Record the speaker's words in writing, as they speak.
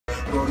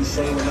he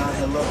say when I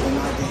hit up and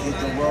I can hit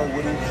the road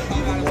with him.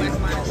 Even when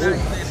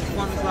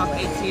Peformance Loft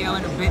ATL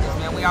in the business,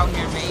 man. We out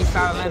here, man. East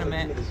side Atlanta,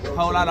 man.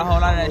 Whole lot of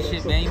that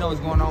shit, man. You know what's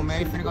going on,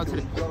 man. We finna go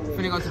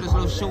to this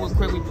little show real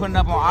quick. We putting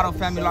up on Auto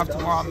Family Loft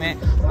tomorrow, man.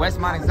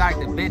 Westmont Exotic,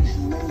 the business.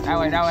 That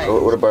way.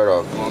 What about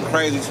off? Going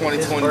crazy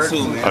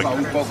 2022, man. That's all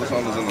we focus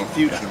on is in the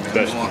future, man.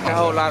 A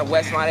whole lot of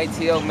Westmont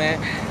ATL, man.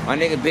 My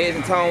nigga Biz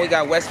and Tone, we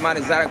got Westmont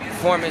Exotic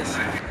Performance.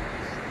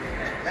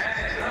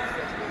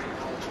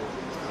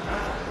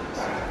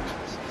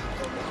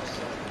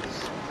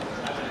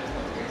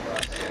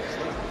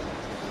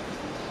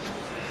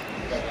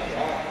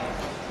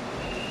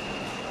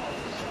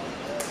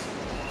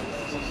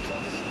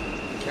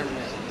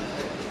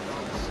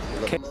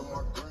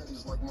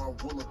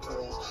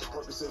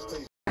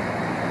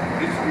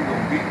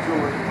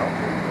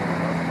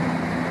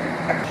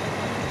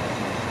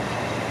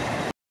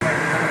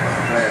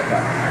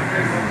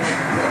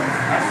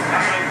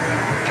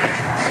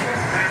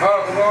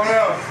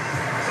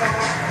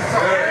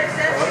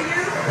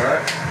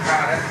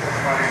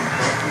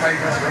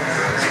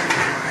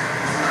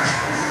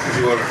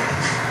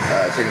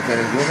 Chicken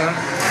tenders, you want some?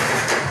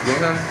 You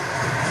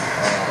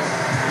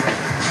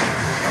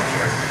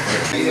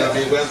know what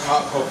I mean?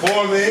 Westmont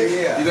Peformance.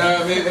 Yeah. You know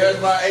what I mean?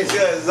 Westmont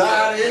ATL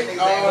Exotic,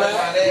 all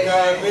that. You know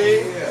what I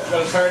mean?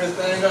 Gonna turn this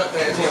thing up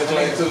there in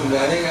 2022,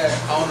 man.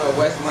 I don't know,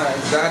 Westmont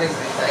Exotic,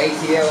 the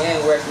ATL and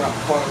Westmont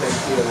Performance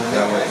ATL.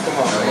 No way. Come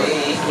on, man.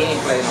 He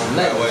ain't playing on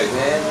nothing, way.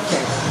 man.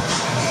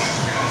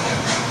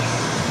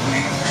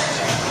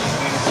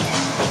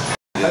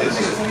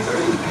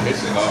 This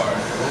shit hard.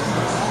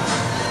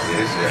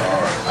 This shit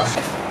hard.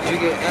 You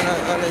get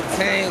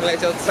entertained,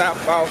 let your top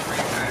off.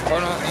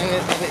 Hold on,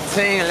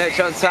 entertained, let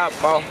your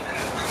top off.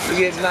 You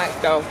get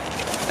knocked off.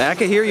 I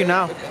can hear you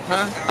now.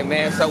 Huh?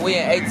 Man, so we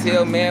in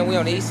ATL, man. We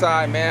on the east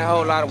side, man. A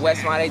whole lot of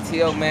Westmont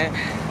ATL, man.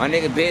 My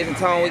nigga Biz and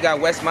Tone, we got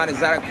Westmont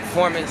Exotic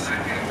Performance.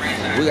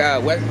 We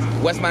got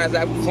Westmont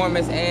Exotic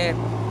Performance and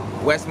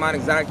Westmont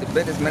Exotic the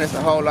business, man. It's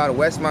a whole lot of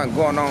Westmont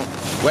going on.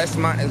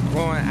 Westmont is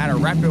growing at a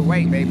rapid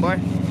rate, baby boy.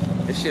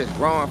 This shit's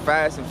growing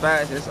fast and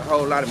fast. It's a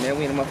whole lot of, man.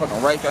 We in the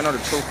motherfucking race. Y'all know the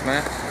truth,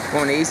 man. We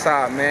on the east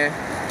side, man.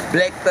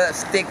 Blacked up,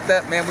 sticked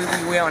up, man.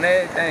 We on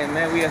everything,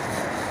 man. We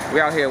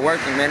out here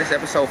working, man. This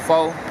episode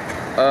 4.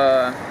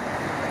 I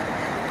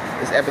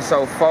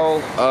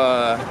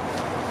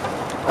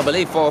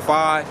believe 4 or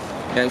 5. You know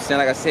what I'm saying?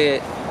 Like I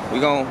said,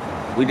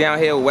 we down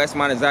here with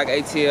Westmont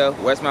Exotic ATL,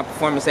 Westmont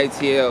Performance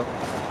ATL.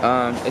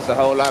 It's a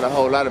whole lot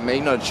of, man.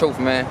 You know the truth,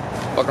 man.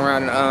 Fucking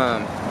around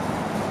and,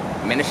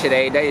 man, this shit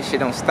every day. This shit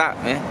don't stop,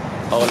 man.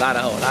 Whole lot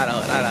of.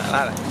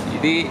 You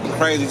dig?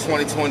 Crazy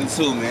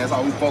 2022, man. That's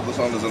all we focus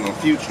on is in the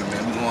future,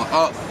 man. We going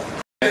up.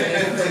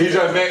 He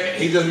just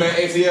met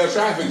ATL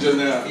traffic just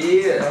now.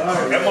 Yeah.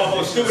 That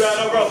motherfucker stupid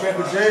out of bro.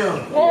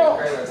 Jam.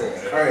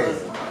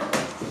 Crazy.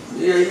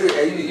 Yeah,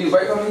 you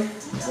break on me?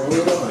 You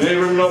ain't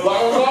remember no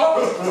bottle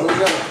roll? That's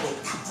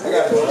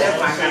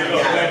my kind of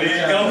guy. He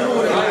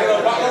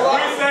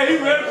said he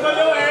ready for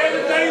your ass to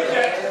take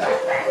that.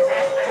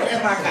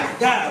 That's my kind of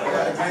guy.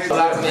 A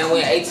lot of, man, we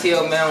in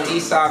ATL, man, on the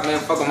east side, man.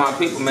 Fucking my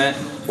people, man.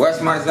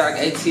 Westmont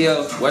Exotic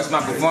ATL,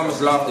 Westmont Performance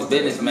Loft, the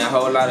business, man.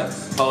 Whole lot of,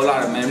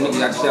 man. Niggas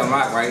got shit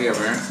unlocked right here,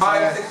 man.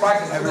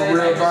 Every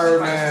real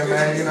bird,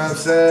 man, you know what I'm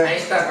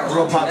saying?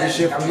 Real poppin'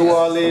 shit from New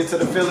Orleans to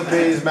the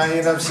Philippines, man,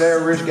 you know what I'm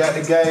saying? Rich got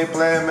the game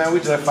plan, man. We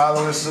just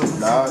following suit,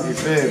 dog. You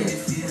feel me?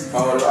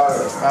 Following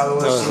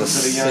suit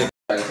to the young.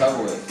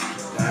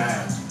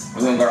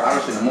 We're gonna go to auto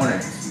shit in the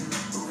morning.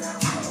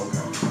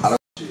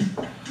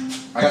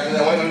 I got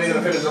that waiting on nigga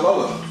to finish the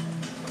logo.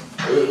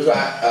 We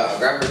got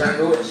graphic design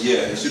do it?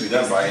 Yeah, it should be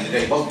done by the end of the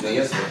day. Both of them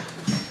yesterday.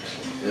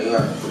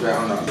 Yeah, we got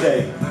on the Day.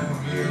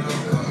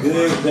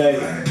 Good day.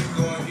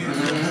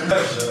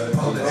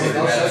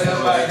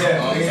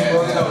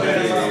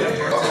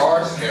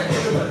 cars.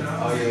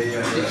 Oh,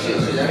 yeah.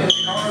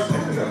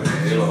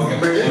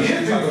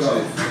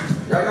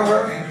 Y'all know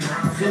where?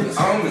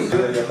 Only.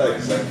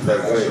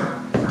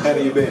 How do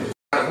you been?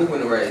 Who win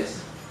the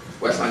race?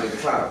 Westmont is the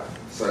cloud.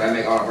 So that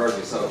make all the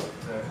birds. So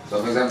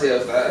for example, tell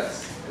us,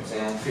 you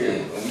know what I'm saying?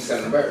 Period. When we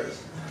selling the birds.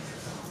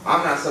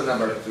 I'm not selling that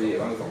bird for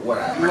you. I'm for what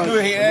I do. Do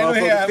it here,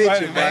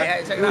 Man,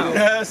 hey, check it out.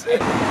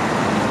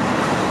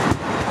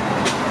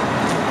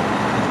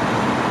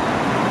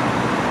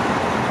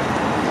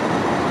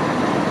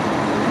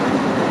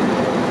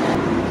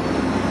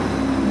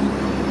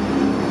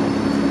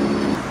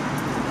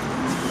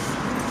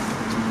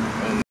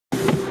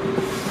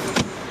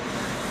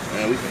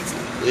 Man, we can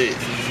do it.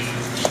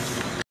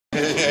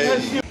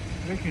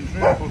 They can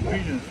drink for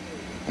pigeons.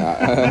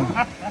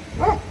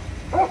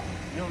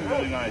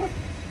 Really nice.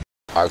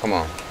 All right, come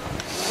on.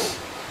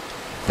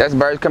 That's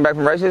birds come back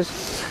from races?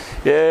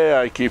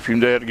 Yeah, I keep him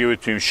there, give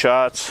it to him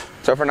shots.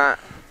 So for not?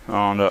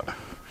 And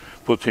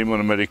put him on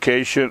a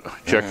medication,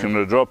 check him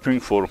the dropping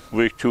for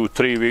week 2,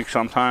 3 weeks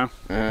sometime.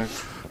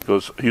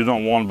 Because you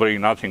don't want to bring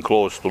nothing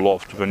close to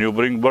loft. When you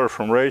bring bird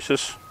from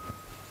races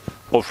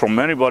or from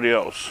anybody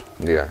else,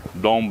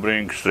 don't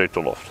bring straight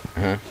to loft.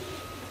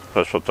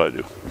 That's what I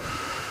do.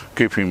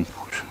 Keep him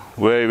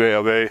way, way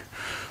away.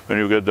 When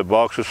you get the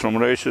boxes from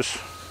races,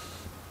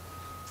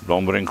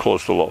 don't bring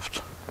close to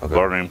loft.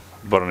 Okay.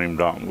 Burn him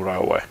down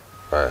right away.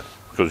 Right.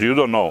 Because you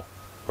don't know.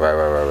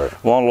 Right.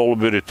 One little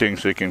bitty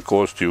things, they can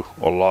cost you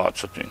a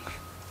lots of things.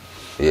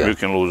 Yeah. You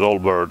can lose all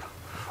bird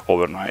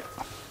overnight.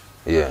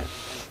 Yeah.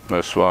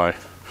 That's why.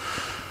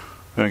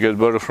 When you get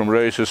bird from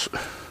races,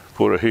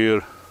 put it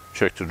here,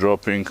 check the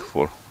dropping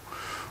for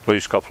at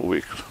least a couple of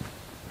weeks.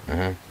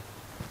 You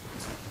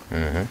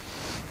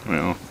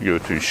know, give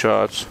it 2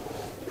 shots,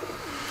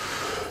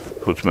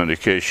 put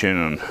medication,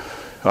 and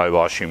I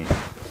wash him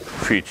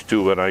feet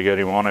too when I get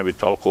him on it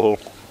with alcohol.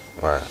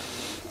 Right.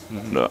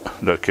 In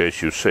that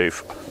case, you're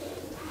safe.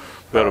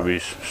 Better be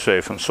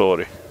safe and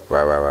sorry.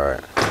 Right.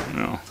 You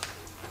know,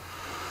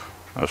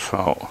 that's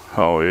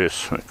how it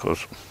is,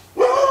 because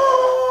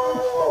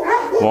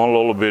one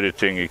little bitty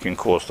thing it can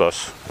cost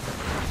us.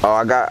 Oh,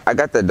 I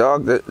got that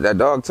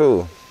dog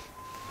too.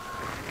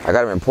 I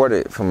got him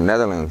imported from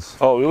Netherlands.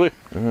 Oh, really?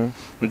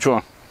 Which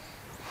one?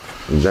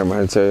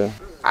 German Terrier.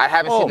 I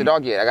haven't seen the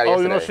dog yet. I got it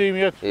yesterday. You not see him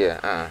yet?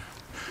 Yeah.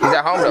 He's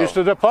at home though. Is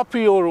it a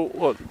puppy or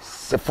what?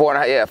 It's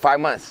 4.5, yeah, 5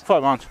 months.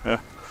 5 months, yeah.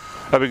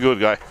 That'd be good,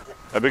 guy.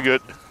 That'd be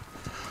good.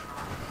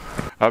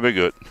 That'd be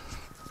good.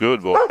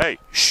 Good boy. Hey,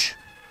 shh.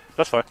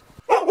 That's fine.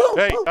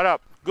 Hey, shut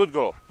up. Good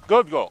girl.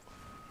 Good girl.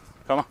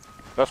 Come on.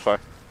 That's fine.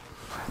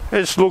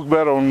 It's look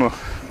better on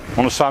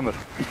the summer.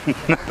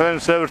 When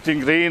it's everything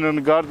green in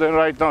the garden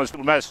right now, it's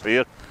still a mess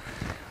here.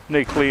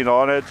 They clean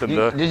on it.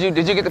 And,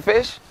 did you get the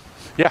fish?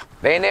 Yeah.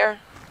 They in there?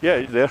 Yeah,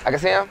 he's there. I can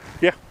see them?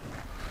 Yeah.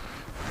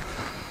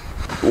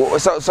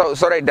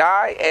 So they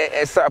die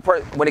and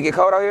when it get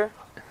cold out here?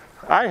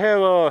 I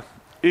have a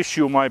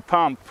issue. My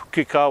pump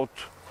kick out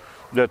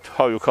that,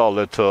 how you call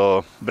it,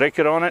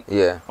 breaker on it.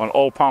 Yeah. On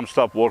all pumps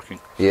stop working.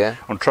 Yeah.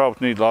 On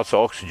trout need lots of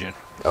oxygen.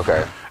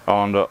 Okay.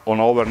 On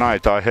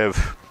overnight I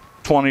have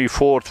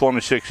 24,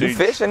 26 you inch.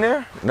 Fish in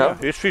there? No. Yeah,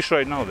 it's fish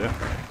right now there.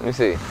 Let me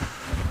see.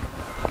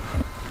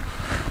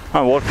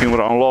 I'm working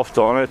around loft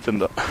on it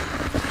and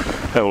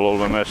have a little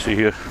bit messy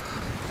here.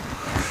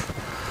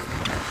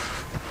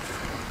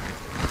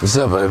 What's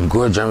up, a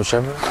good German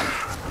Shepherd?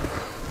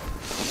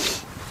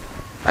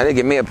 I didn't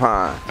get me a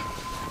pond.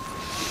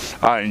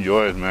 I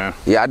enjoy it, man.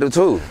 Yeah, I do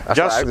too.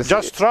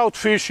 Just trout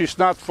fish is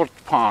not for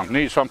pond.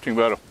 Need something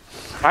better.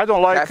 I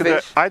don't like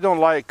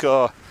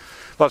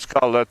let's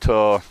call that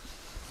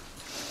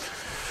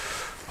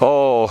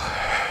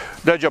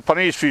the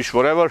Japanese fish,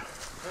 whatever.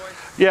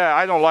 Yeah,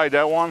 I don't like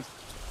that one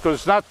because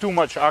it's not too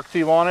much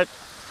active on it.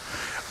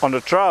 On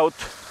the trout,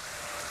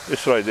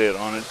 it's right there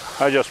on it.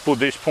 I just put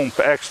this pump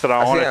extra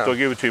on it to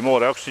give it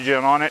more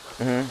oxygen on it.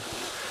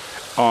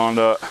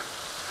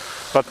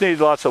 But need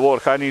lots of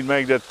work. I need to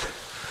make that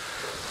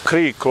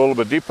creek a little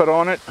bit deeper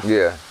on it.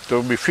 Yeah.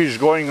 There'll be fish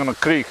going on the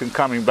creek and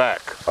coming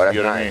back. Oh, that's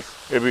you know nice.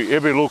 what I mean?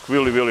 It will look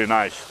really, really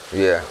nice.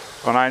 Yeah.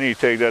 And I need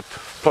to take that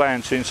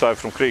plants inside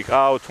from creek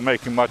out to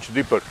make it much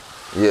deeper.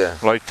 Yeah.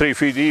 Like 3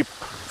 feet deep.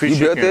 You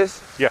built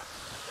this? Yeah.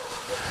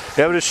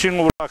 Every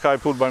single rock I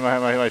put by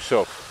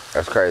myself.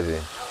 That's crazy.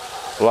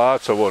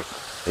 Lots of work.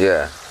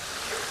 Yeah.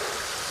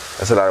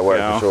 That's a lot of work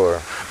for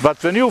sure.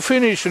 But when you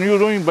finish and you're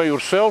doing by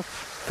yourself,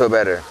 feel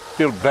better.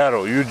 Feel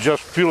better. You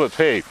just feel it.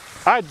 Hey,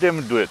 I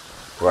didn't do it.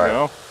 Right. You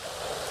know?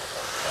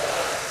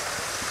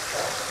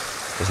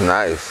 It's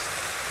nice.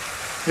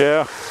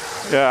 Yeah.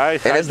 Yeah, I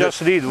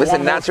just need one. It's a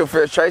natural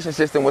filtration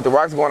system with the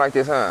rocks going like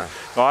this, huh?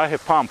 No, I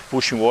have pump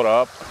pushing water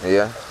up.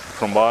 Yeah.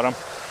 From bottom,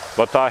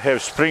 but I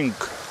have spring,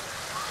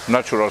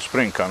 natural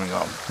spring coming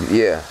out.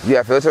 Yeah. You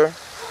have filter?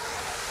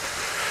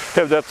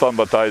 Have that one,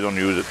 but I don't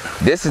use it.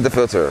 This is the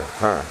filter,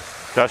 huh?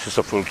 That is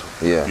the filter.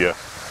 Yeah. Yeah.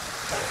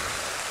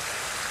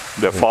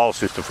 The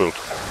false is the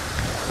filter.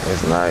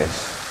 It's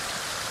nice.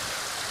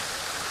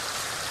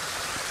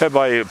 I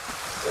buy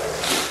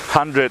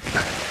 100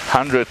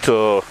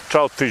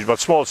 trout fish, but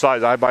small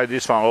size. I buy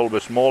this one a little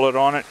bit smaller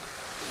on it.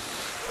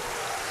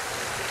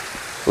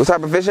 What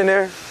type of fish in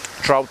there?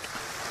 Trout.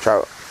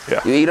 Trout.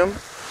 Yeah. You eat them?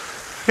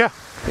 Yeah.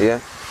 Yeah.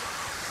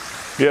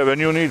 Yeah, when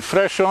you need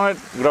fresh on it,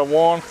 grab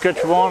one,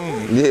 catch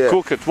one,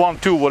 cook it, 1,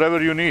 2,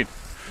 whatever you need.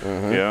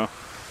 Yeah.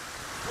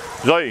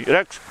 Zoe,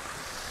 Rex.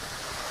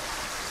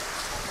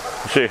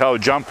 See how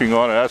jumping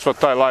on it, that's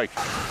what I like.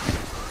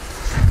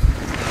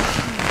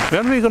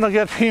 When are we gonna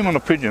get him on the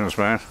pigeons,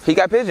 man? He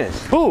got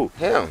pigeons. Who?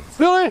 Him.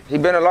 Really? He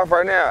been in loft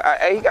right now.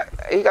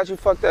 He got you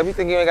fucked up. He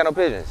think you ain't got no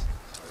pigeons.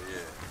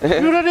 Yeah.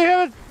 You already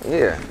have it?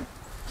 Yeah.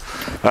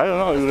 I don't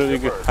know. You already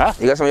get? Huh?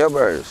 You got some of your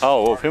birds.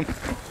 Oh, of him?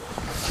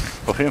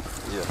 Of him?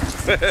 Yeah.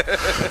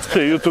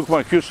 See, you took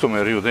my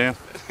customer, you damn.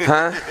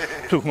 Huh?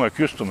 Took my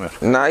customer.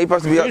 Nah, he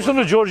supposed to be. He's on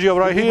the Georgia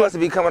right here. He supposed to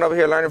be coming over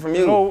here learning from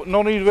you.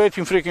 No need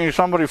waiting freaking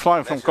somebody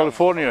flying from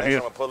California here.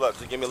 I'm gonna pull up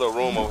to give me a little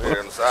room over here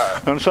on the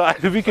side. On the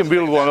side, we can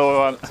build one over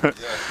one. Yeah.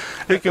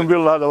 We can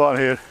build another one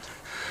here.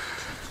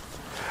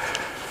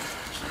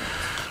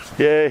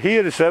 Yeah,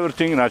 here is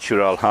everything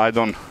natural. I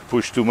don't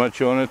push too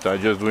much on it. I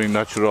just doing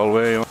natural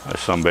way.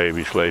 Some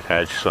babies late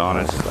hatches on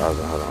it. That's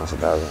 1,000. Hold on, that's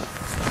 1,000.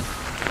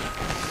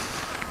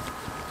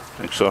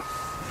 I think so.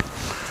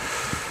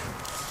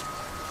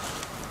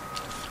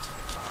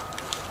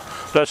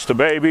 That's the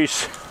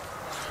babies.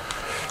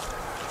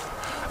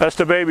 That's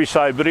the babies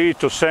I breed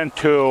to send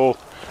to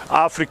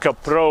Africa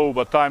Pro,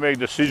 but I make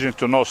decision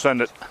to not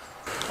send it.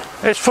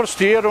 It's first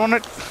year on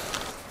it.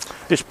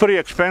 It's pretty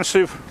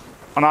expensive,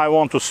 and I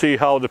want to see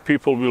how the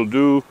people will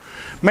do.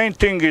 Main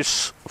thing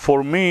is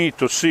for me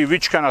to see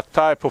which kind of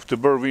type of the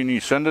bird we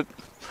need send it.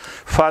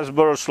 Fast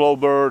bird, slow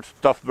bird,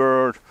 tough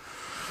bird.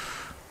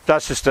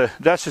 That's just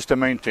the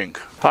main thing.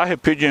 I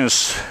have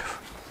pigeons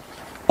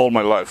all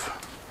my life,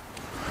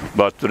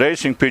 but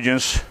racing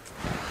pigeons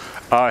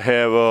I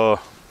have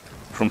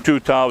from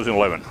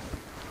 2011.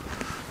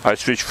 I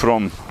switched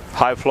from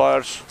high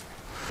flyers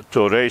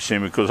to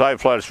racing because high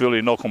flyers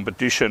really no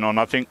competition or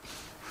nothing,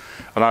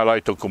 and I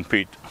like to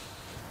compete.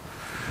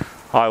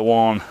 I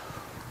want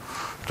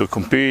to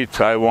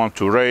compete, I want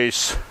to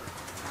race,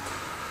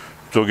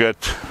 to get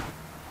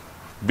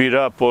beat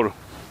up or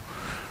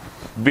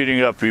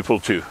beating up people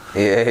too.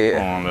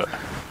 Yeah.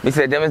 You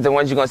said them is the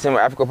ones you're gonna send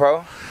with Africa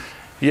Pro?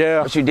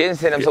 Yeah. But you didn't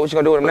send them, so what you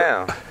gonna do with them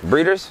now?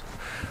 Breeders?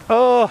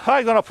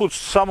 I'm gonna put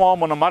some of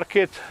them on the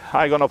market.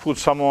 I'm gonna put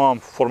some of them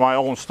for my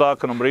own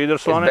stock and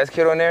breeders on it. Is Best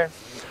Kiddo in there?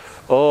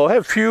 I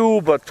have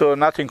few, but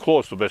nothing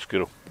close to Best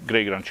Kiddo,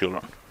 great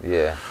grandchildren.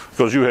 Yeah.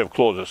 Because you have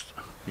closest.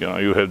 You know,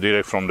 you have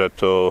direct from that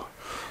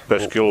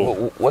Best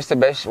Kiddo. What's the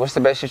best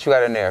shit you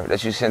got in there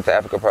that you sent to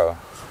Africa Pro?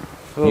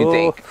 You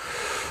think?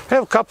 I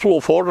have a couple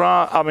of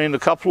a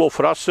couple of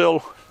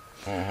Russell,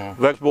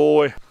 Wax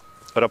Boy,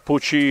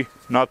 Rapucci,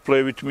 Not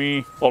Play With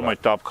Me, all my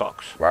top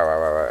cocks.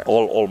 Right.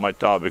 All my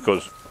top,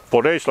 because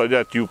for days like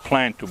that, you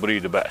plan to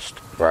breed the best.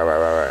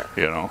 Right.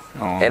 You know.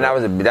 And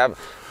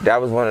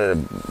that was one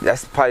of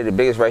that's probably the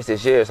biggest race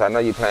this year, so I know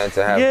you plan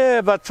to have.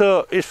 Yeah, but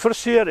it's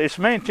first year, it's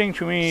main thing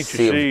to me to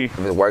see if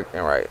it's working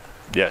right.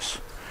 Yes.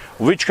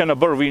 Which kind of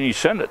bird we need to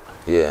send it.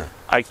 Yeah.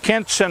 I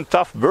can't send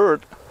tough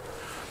bird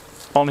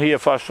on here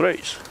fast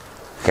race.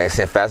 Can't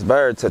send fast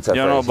bird to tough race.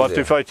 You know, but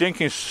if I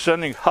think it's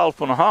sending half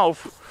and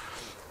half,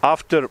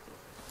 after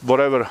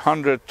whatever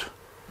 100,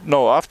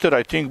 no, after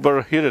I think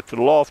bird hit at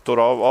the loft or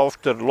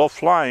after loft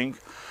flying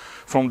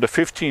from the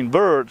 15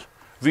 bird,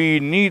 we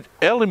need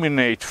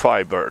eliminate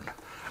 5 bird.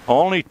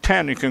 Only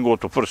 10 you can go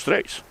to first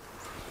race.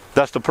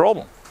 That's the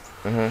problem.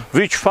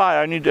 Which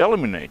 5 I need to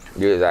eliminate?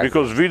 Yeah, exactly.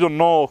 Because we don't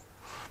know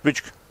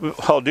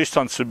how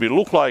distance will be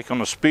look like on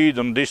the speed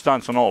and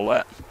distance and all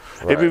that.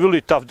 Right. It'll be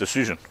really tough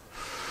decision.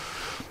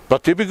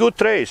 But it'll be good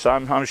race.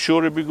 I'm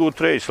sure it'll be good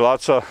race.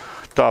 Lots of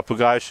top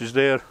guys is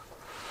there.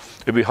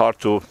 It'll be hard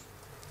to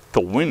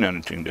win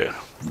anything there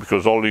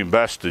because only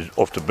best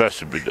of the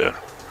best will be there.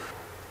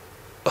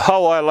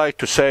 How I like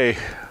to say,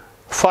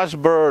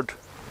 fast bird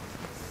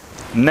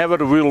never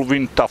will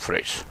win tough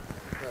race.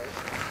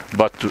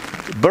 But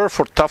bird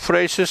for tough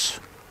races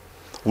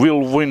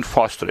will win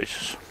fast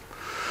races.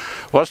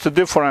 What's the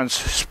difference?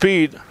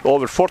 Speed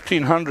over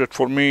 1400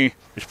 for me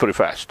is pretty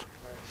fast.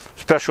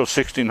 Special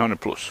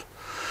 1600 plus.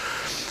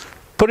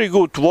 Pretty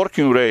good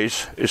working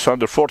race is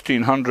under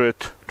 1400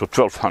 to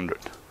 1200.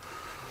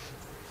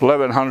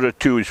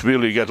 1102 is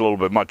really get a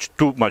little bit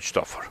too much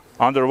tougher.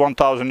 Under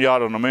 1000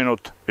 yards in a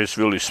minute is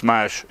really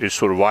smash, is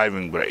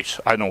surviving race.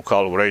 I don't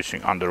call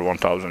racing under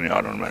 1000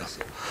 yards in a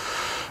minute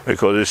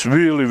because it's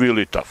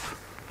really tough.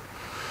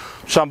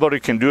 Somebody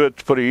can do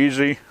it pretty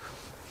easy,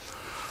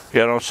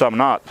 you know, some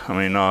not. I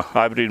mean,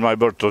 I breed my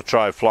bird to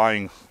try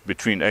flying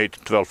between 8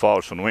 and 12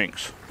 hours on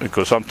wings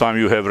because sometimes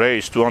you have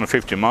race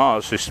 250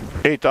 miles, it's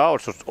 8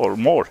 hours or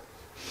more,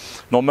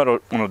 no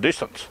matter on a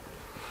distance.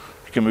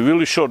 It can be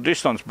really short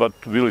distance, but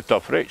really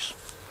tough race.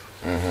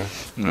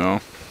 You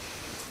know.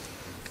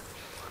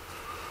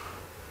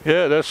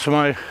 Yeah, that's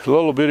my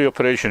little bitty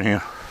operation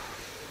here.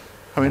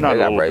 I mean, not a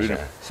little bitty.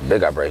 It's a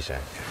big operation.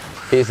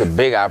 It's a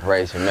big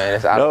operation, man.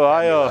 It's no,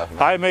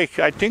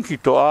 I think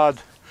it to add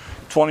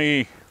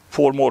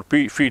 24 more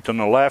feet on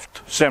the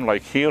left, same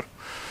like here.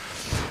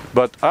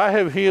 But I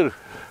have here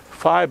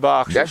 5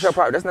 boxes. That's your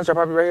property. That's not your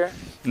property right here?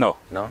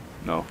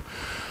 No.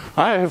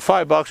 I have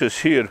 5 boxes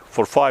here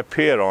for 5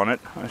 pair on it.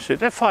 I said,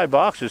 that 5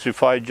 boxes,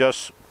 if I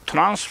just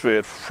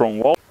transfer from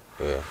wall.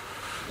 Yeah.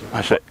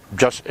 I said,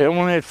 just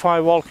eliminate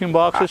 5 walking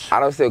boxes. I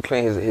don't still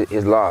clean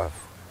his loft.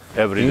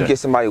 Every day. You get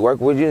somebody to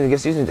work with you, you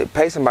can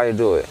pay somebody to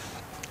do it.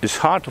 It's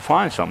hard to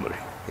find somebody.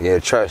 Yeah,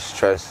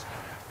 trust.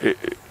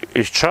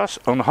 It's trust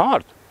and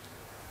hard.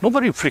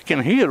 Nobody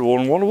freaking here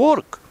won't want to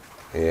work.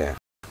 Yeah.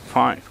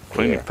 Fine,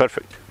 clean it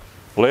perfect.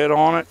 Lay it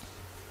on it,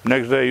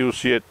 next day you'll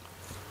see it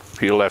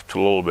peel left a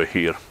little bit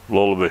here, a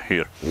little bit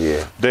here.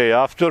 Yeah. Day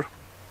after,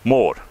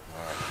 more.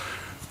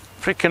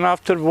 Freaking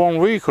after 1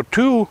 week or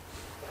 2,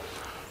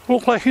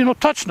 look like he no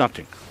touch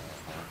nothing.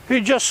 He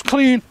just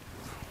clean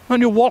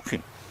when you're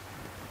walking.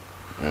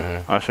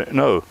 I say,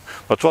 no.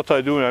 But what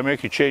I do, I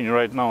make a change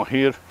right now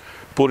here,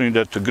 putting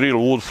that grill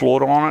wood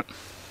floor on it.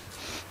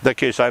 That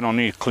case I don't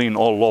need clean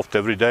all loft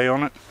every day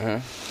on it.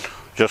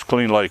 Just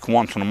clean like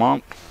once in a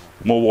month.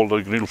 Move all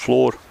the grill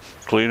floor,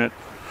 clean it.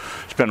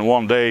 Spend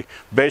 1 day.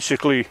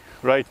 Basically,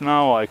 right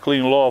now I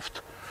clean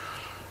loft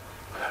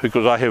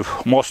because I have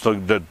most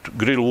of the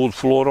grill wood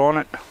floor on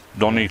it.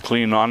 Don't need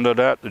clean under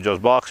that,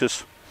 just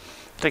boxes.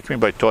 Take me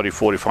by 30,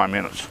 45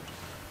 minutes.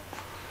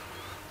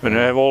 When you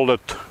have all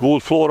that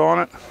wood floor on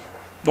it,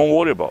 don't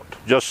worry about it.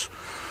 Just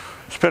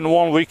spend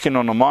 1 weekend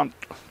on a month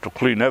to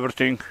clean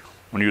everything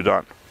when you're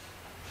done.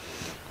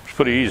 It's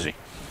pretty easy.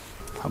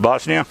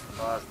 Bosnia?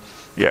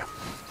 Yeah.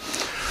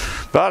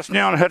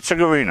 Bosnia and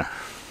Herzegovina.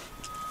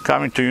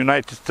 Coming to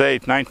United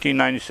States,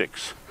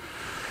 1996.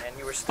 And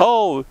you were still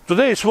Oh,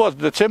 today is what,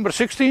 December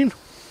 16?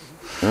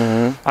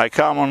 I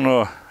come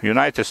on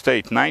United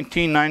States,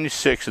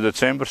 1996,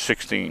 December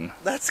 16.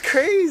 That's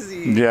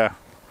crazy. Yeah.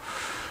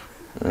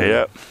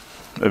 Yeah.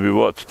 Maybe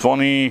what,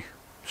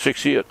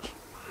 26 years?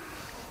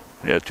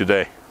 Yeah,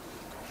 today.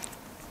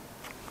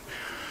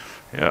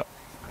 Yeah.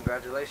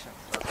 Congratulations.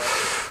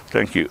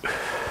 Thank you.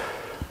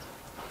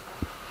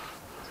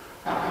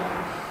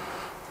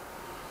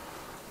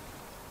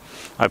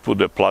 I put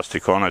the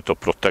plastic on it to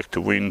protect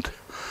the wind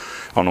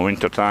on the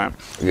winter time.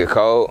 You get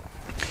cold?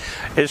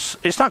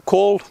 It's not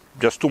cold,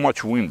 just too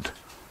much wind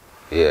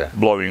Yeah.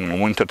 blowing in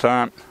winter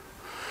time.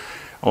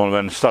 And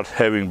when start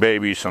having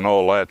babies and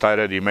all that, I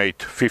already made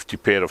 50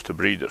 pair of the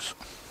breeders.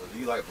 So do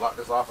you like block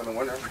this off in the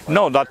winter?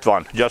 No, that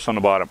one, just on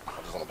the bottom.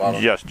 Just on the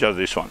bottom? Just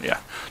this one, yeah.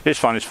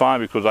 This one is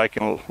fine because I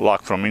can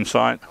lock from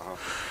inside.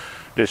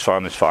 This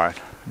one is fine.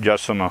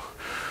 Just on a,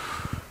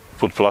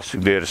 put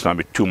plastic there, it's not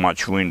be too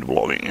much wind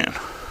blowing in.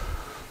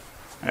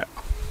 Yeah.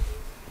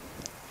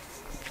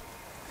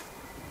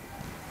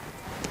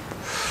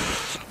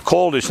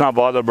 Cold is not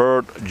bother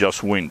bird,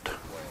 just wind.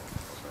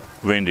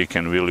 Wind, it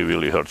can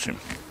really hurt him.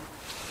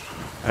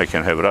 I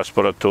can have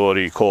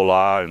respiratory,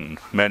 cola, and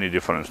many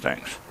different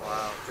things.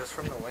 Wow, just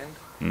from the wind?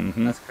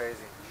 Mm-hmm. That's crazy.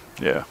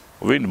 Yeah,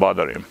 wind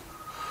bother him.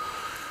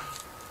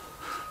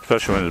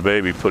 Especially when the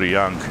baby pretty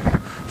young.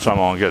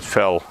 Someone get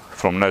fell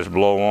from nest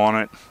blow on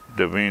it,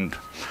 the wind,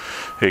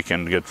 he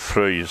can get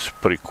freeze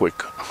pretty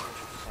quick.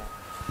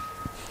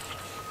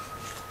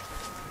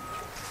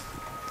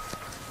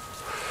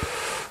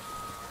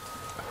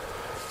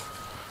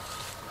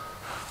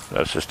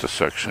 That's just the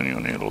section you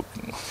need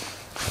looking.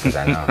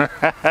 I know.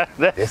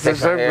 That's This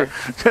section here?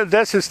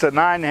 This is the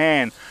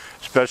 9-hand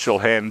special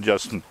hand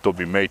just to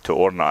be made to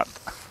ornament.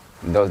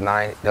 Those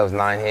nine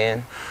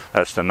hand?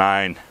 That's the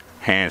 9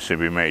 hands to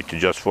be made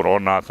just for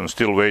ornament. I'm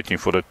still waiting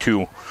for the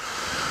two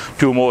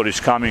more is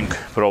coming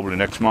probably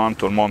next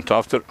month or month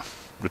after.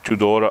 The two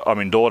daughter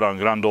and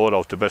granddaughter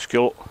of the best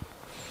kilo.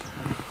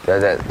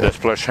 The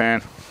splash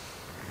hand.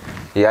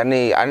 Yeah,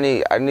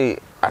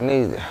 I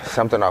need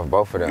something off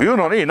both of them. You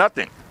don't need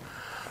nothing.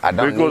 I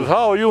don't Because need.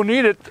 how you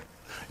need it,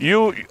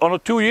 you on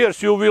 2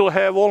 years you will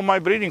have all my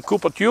breeding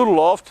coop at your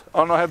loft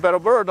and I have better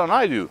bird than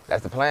I do.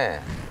 That's the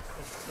plan.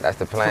 That's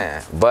the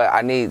plan. But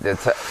I need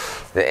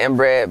the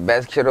inbred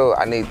best kiddo.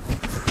 I need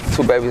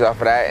 2 babies off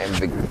of that and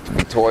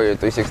Victoria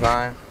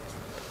 369.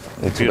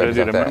 Need 2 You babies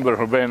already off that. remember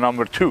her being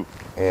number 2.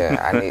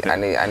 Yeah, I need 2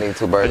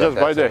 I birds. just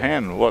off buy that the too.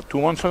 hand, what, 2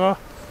 months ago?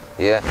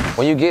 Yeah.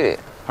 When you get it.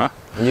 Huh?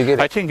 When you get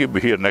it. I think it'll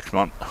be here next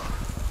month.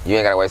 You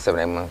ain't gotta wait 7,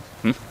 8 months.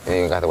 You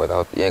ain't got to wait the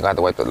whole. You ain't got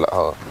to wait the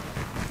whole.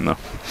 No.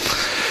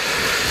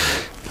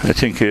 I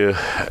think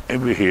it'll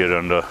be here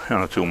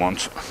in 2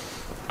 months.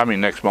 I mean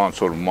next month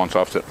or month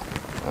after.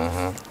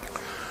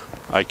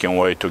 I can't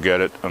wait to get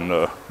it.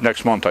 And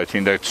next month I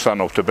think that son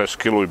of the best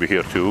kilo will be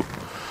here too.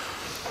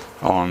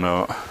 On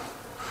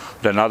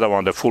the another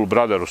one, the full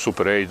brother of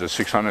Super 8, the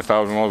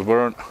 $600,000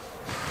 bird.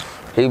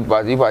 He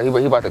bought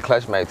the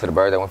clutch mate to the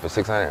bird that went for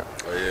 600.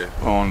 Oh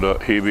yeah.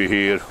 And he'll be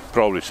here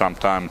probably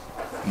sometime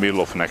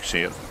middle of next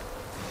year.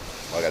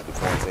 I got the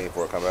quarantine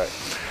before I come back.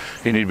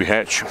 He need to be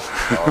hatched.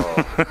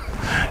 Oh.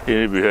 He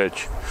need to be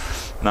hatched.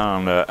 Now,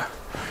 and,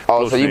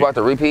 Oh, so you closely- bought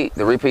the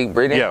repeat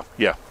breeding?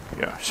 Yeah.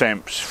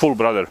 Same full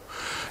brother,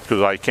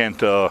 because I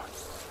can't.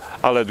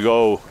 I let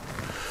go.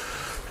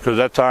 Because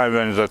that time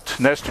when that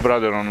nest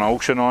brother on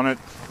auction on it,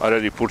 I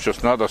already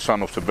purchased another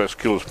son of the best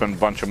kilo, spent a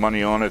bunch of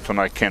money on it, and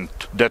I can't.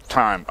 That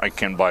time I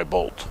can buy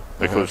both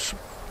because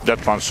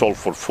that one sold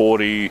for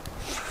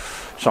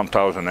 40-some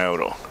thousand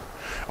euro,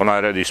 and I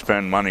already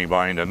spent money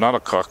buying another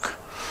cock,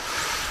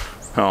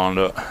 and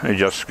it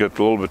just get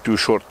a little bit too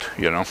short,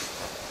 you know.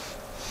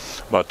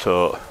 But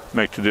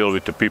make the deal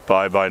with the people.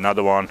 I buy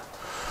another one.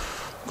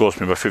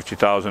 Cost me about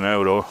 50,000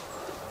 euro.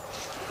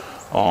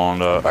 And,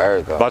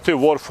 but it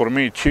worked for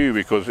me too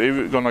because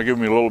it's gonna give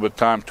me a little bit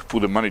time to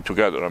put the money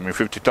together. I mean,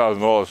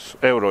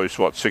 $50,000 euro is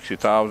what,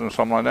 60,000,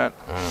 something like that.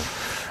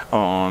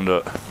 And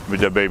with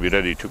the baby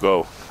ready to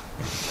go.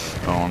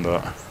 And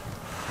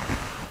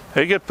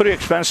it get pretty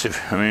expensive.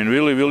 I mean,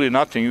 really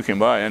nothing you can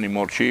buy any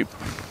more cheap.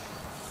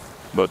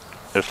 But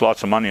there's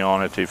lots of money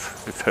on it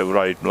if you have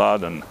right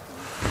blood and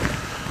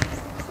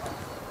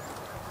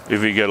if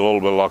we get a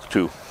little bit of luck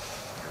too.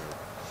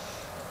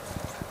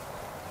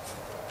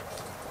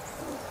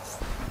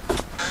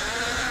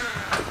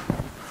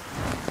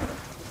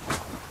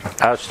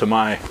 As to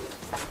my,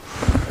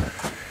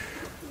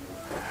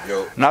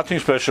 nothing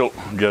special,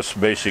 just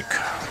basic.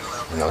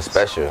 No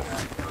special.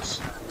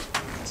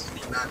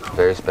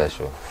 Very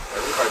special.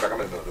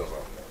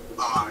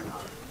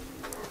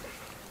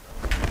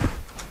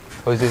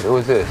 Who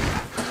is this?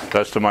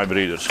 That's to my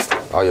breeders.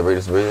 All your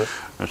breeders?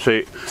 And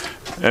see,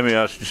 let me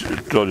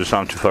tell you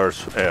something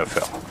first,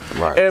 AFL.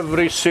 Right.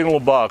 Every single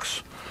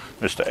box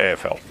is the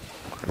AFL.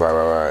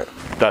 Right.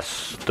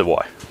 That's the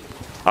why.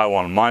 I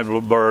want my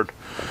bird,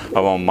 I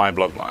want my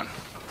bloodline.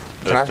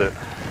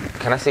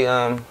 Can I see,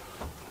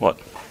 What?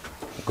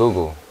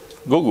 Google?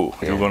 Google,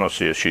 Yeah. you're gonna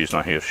see it. She's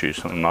not here,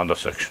 she's in another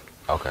section.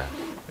 Okay.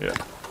 Yeah.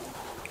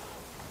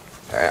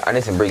 I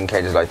need some breeding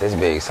cages like this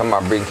big. Some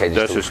of my breeding cages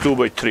This is 2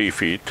 by 3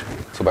 feet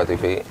 2 by 3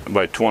 feet.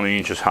 by 20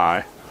 inches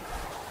high.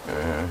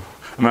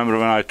 Remember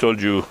when I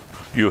told you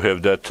you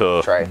have that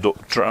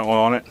tray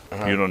on it?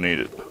 You don't need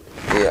it.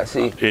 Yeah,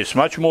 see? It's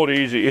much more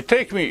easy. It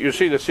takes me, you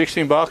see the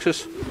 16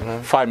 boxes,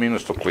 5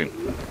 minutes to clean.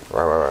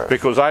 Right.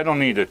 Because I don't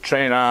need it.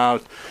 Train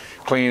out,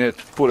 clean it,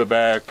 put it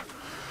back.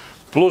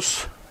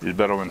 Plus, it's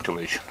better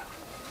ventilation.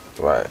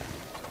 Right.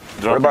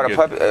 What about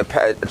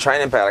a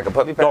training pad, like a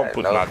puppy pad? Don't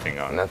put nothing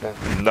on.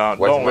 Nothing?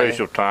 Don't waste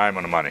your time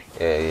and money.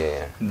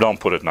 Yeah. Don't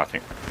put it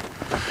nothing.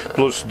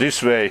 Plus,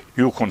 this way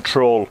you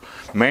control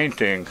main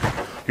thing.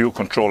 You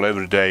control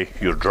every day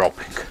you're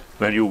dropping.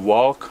 When you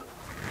walk,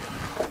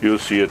 you'll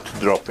see it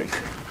dropping.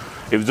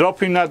 If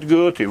dropping not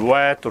good, if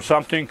wet or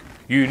something,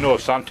 you know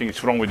something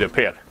is wrong with the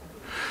pair.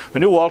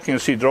 When you walk and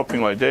see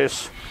dropping like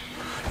this,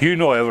 you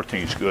know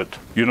everything is good.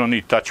 You don't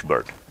need touch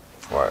bird.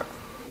 Right.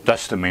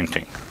 That's the main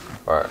thing.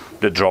 Right.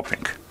 The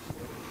dropping.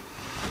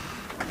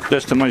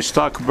 That's my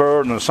stock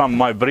bird and some of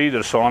my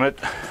breeders on it,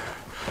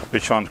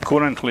 which one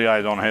currently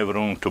I don't have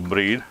room to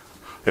breed.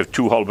 I have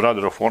 2 whole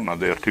brother of Hornet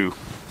there too.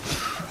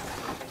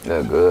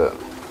 They're good.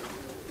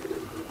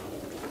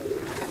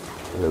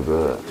 They're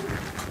good.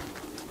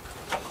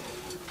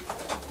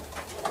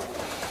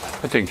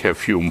 I think I have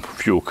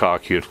few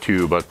cock here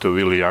too, but the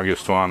really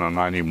youngest one, and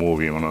I need to move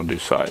him on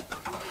this side.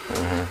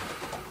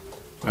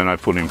 And I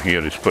put him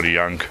here, he's pretty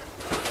young.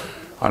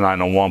 And I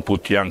don't want to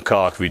put young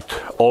cock with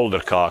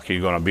older cock,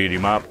 he's gonna beat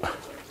him up.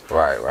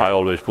 Right. I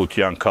always put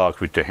young cock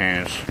with the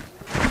hands.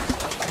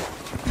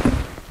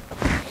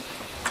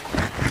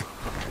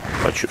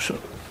 Watch yourself.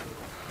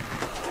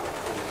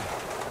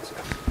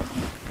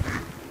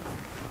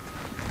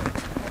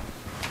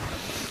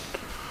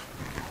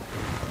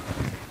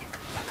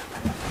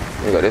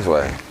 You go this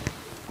way.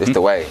 This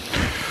the way.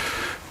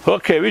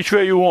 Okay, which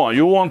way you want?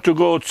 You want to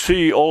go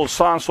see all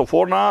sons of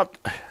Hornet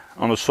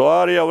on the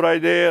Soaria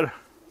right there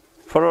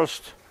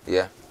first?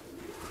 Yeah.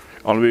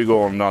 And we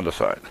go on the other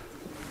side.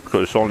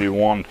 Because it's only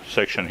one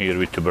section here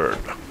with the bird.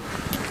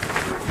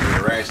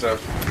 Rearrange stuff?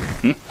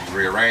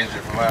 Rearrange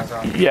it from last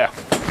time? Yeah,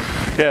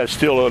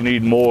 still I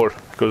need more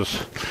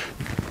because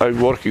I'm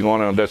working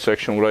on that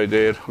section right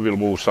there. We'll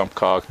move some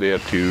cock there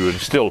too. And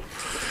still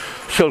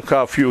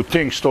got a few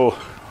things to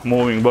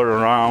moving bird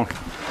around.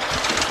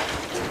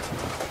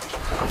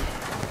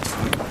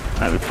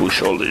 And we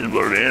push all these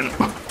bird in.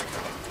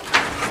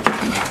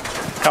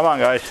 Come on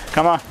guys,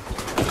 come on.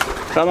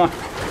 Come on.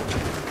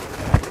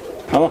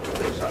 Come on.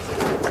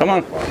 Come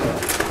on.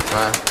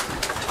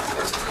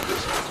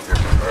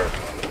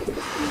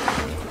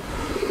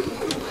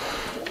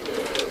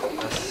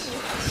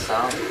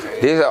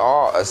 These are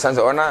all sons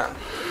of Hornet?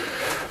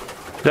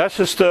 That's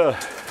just the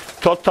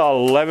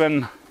total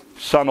 11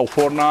 son of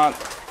Hornet,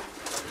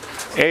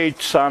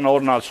 8 son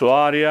Hornet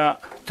Soaria,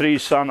 3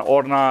 son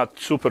Hornet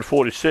Super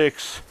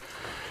 46,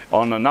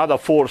 and another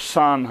 4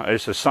 son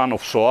is a son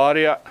of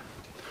Soaria.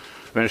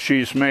 When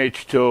she's made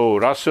to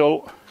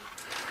Russell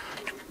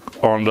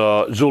on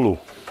the Zulu.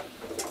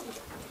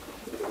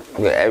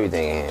 We got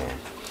everything in here.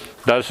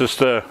 That's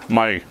just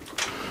my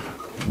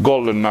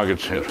golden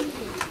nuggets here.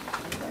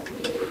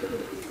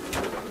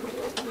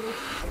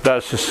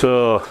 That's just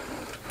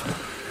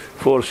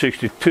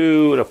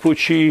 462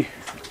 Rapucci.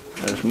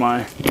 That's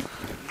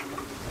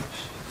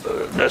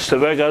that's the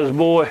Vegas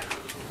boy,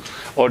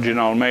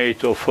 original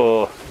mate of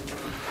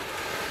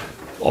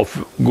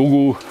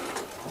Gugu.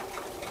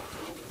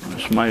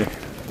 It's my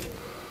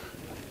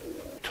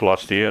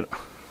last year,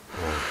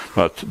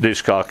 but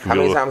this cock. How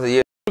many times a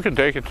year? You can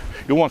take it.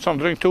 You want some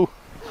drink too?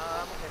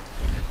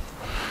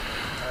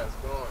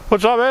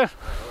 What's up, man?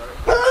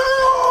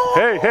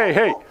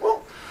 Hey.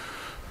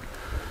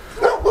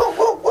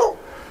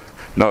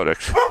 No,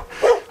 Rex.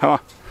 Come on.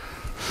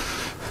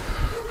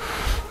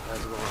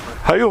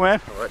 How you, man?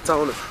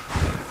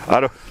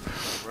 Aro.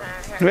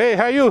 Hey,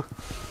 how you?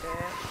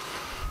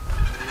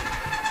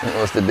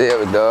 What's the deal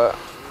with dog?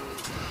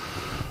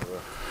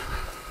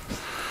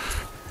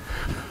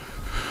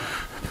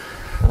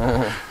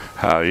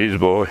 He's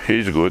boy.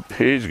 He's good.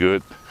 He's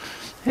good.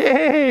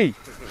 Hey,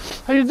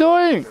 how you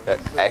doing?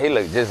 Hey, he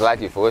look just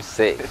like you for a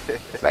 6.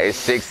 Like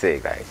it's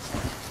 6'6". Like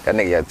that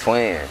nigga a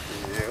twin.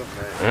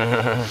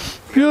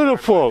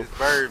 Beautiful.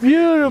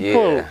 Beautiful.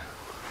 Yeah.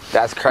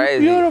 That's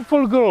crazy.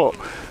 Beautiful girl.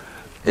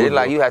 It's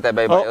like you had that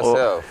baby by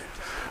yourself.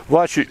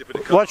 Watch it.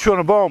 Watch you on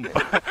the bomb.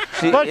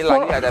 Watch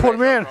for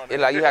man.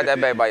 It's like you had that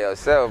baby by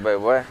yourself, baby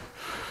boy.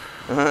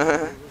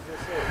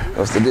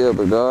 What's the deal,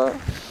 big dog?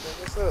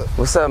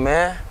 What's up,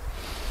 man?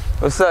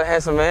 What's up,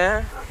 handsome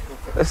man?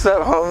 What's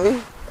up,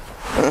 homie?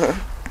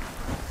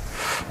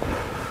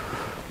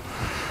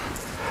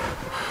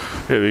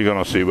 Yeah, we're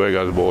gonna see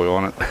Vegas boy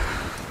on it.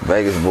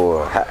 Vegas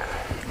boy.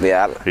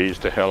 Yeah, He's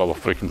the hell of a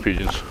freaking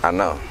pigeons. I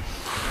know.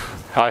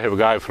 I have a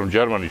guy from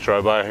Germany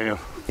try by here.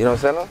 You don't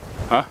sell them?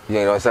 Huh? You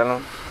ain't don't sell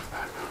them?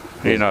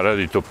 He's not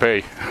ready to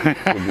pay.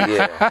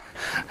 Yeah.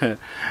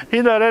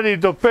 He's not ready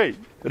to pay.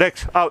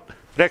 Rex, out.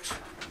 Rex,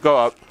 go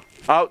out.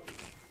 Out.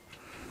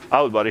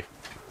 Out, buddy.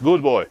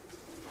 Good boy.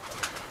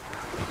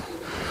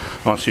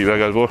 Want to see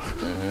Vegas boy?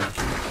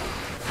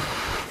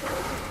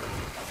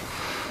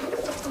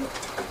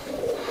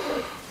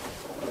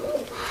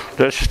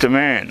 That's the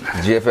man.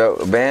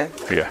 GFL band?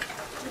 Yeah.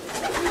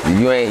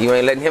 You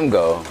ain't letting him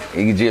go.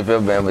 You get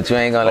GFL band, but you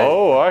ain't gonna let.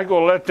 Oh, I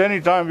gonna let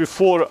any time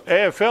before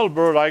AFL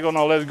bird. I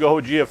gonna let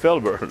go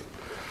GFL bird.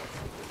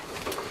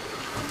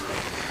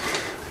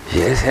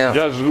 Yeah, it's him.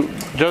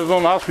 Just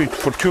don't ask me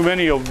for too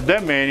many of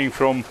them manning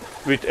from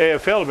with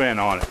AFL band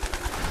on it.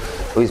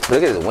 Look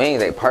at his wings,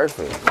 they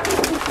perfect.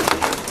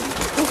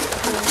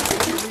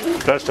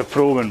 That's the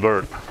proven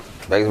bird.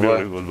 Vegas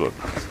Really boy. good bird.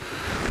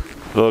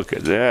 Look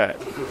at that.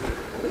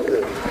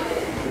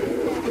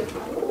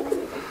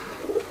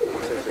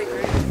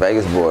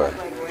 Vegas boy.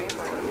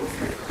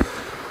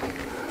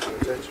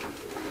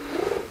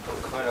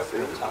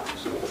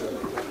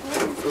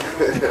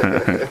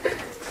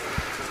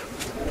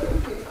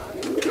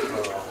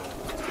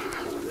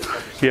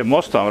 Yeah,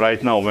 most time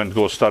right now when it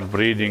goes start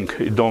breeding,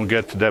 it don't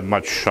get that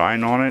much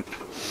shine on it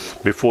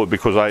before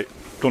because I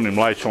turn him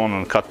lights on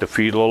and cut the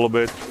feed a little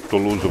bit to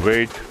lose the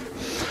weight.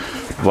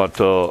 But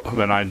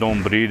when I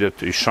don't breed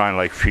it, it shine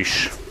like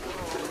fish.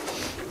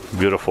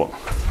 Beautiful.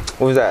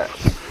 Who's that?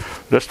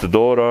 That's the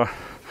daughter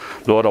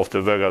of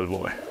the Vegas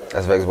boy.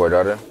 That's Vegas boy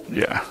daughter?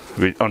 Yeah,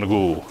 on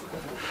Google.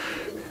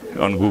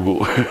 On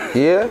Google.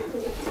 Yeah?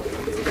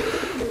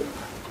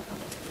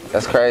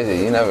 That's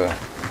crazy. You never.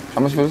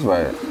 How much fish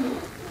buy it?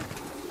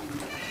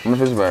 How much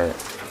fish buy it?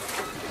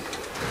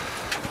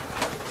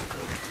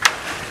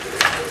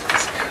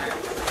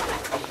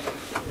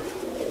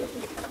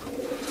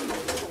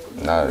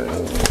 Nah.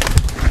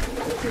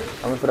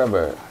 How much for that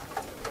bird?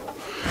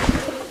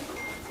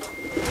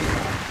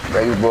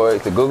 Vegas boy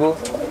to Google?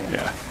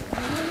 Yeah.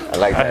 I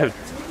like I that. have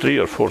 3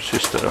 or 4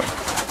 sisters.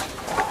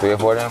 3 or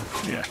 4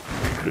 of them? Yeah,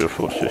 3 or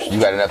 4 sisters. You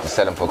got enough to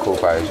set them for cool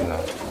price, you know.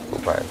 Cool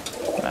price.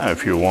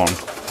 If you want,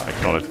 I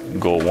can let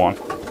go one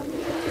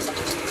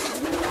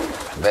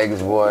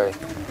Vegas boy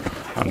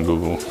on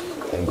Google.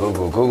 and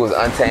Google. Google's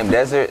Untamed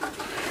Desert.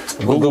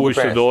 Google is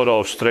the parents. daughter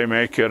of Stray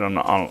Maker and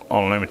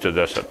Unlimited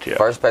Desert, yeah.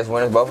 First place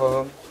winners, both of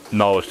them?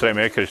 No, Stray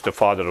Maker is the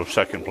father of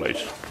second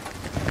place.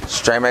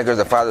 Straymaker's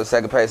the father of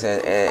second place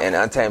and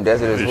Untamed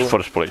Desert is It's who?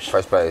 first place.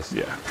 First place.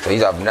 Yeah. So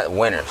he's off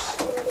winners.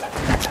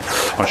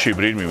 And she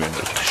breed me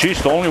winners. She's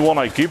the only one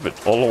I keep it.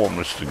 All of them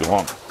is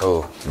gone.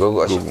 Oh,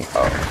 Google. Google.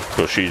 Oh.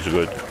 So she's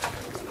good.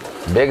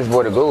 Biggest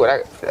boy to Google.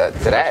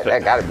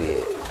 That gotta be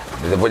it.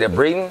 With the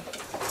breeding,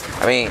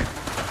 I mean,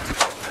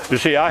 You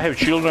see, I have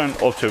children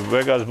of the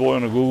Vegas boy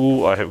on the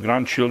Google. I have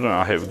grandchildren.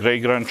 I have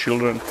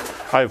great-grandchildren.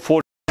 I have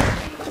 4.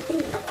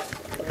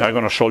 I'm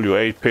gonna show you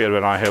 8 pair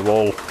when I have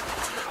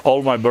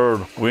all my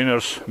bird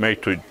winners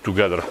made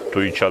together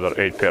to each other,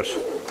 8 pairs.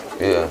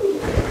 yeah.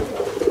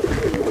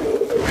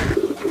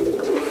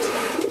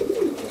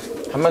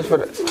 How much for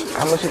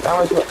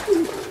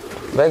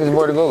Vegas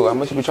boy to Google? How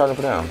much you be charging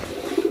for them?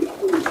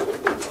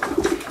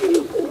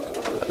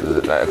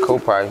 Like a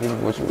co-price.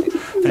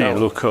 Hey,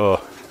 look,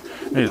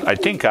 I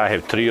think I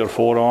have 3 or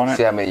 4 on it.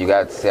 See how many you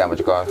got. See how much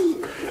it costs.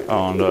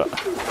 And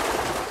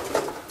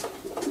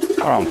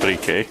around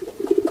 3K.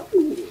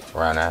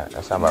 Around that.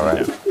 That sound about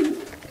right. Yeah.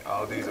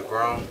 All these are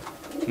grown.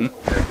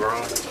 They're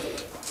grown.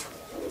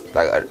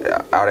 Like,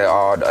 are they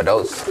all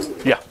adults?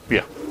 Yeah.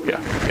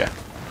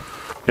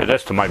 Yeah,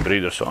 that's my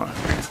breeders on it.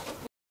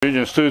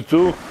 Pigeons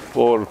too,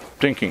 or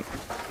thinking?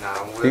 Nah,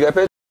 I'm You with got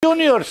pictures?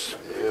 Juniors!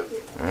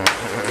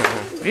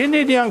 You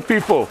need young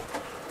people.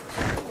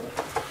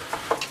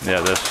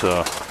 Yeah, that's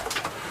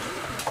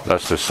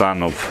the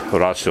son of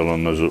Russell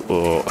and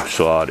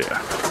Soaria.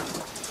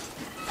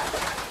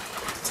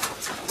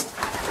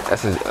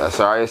 That's his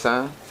Saria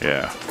son?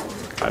 Yeah,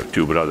 I have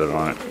 2 brothers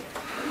on it.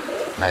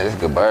 Man, this is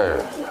a good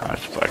bird.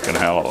 That's fucking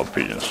hell of a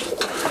pigeons.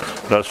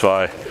 That's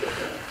why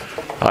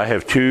I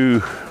have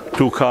two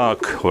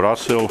cock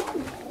Russell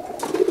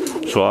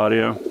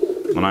Soaria,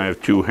 and I have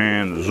 2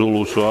 hand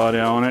Zulu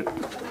Soaria on it.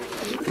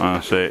 And I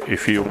say,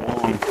 if you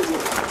want,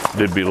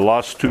 there'd be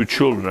last 2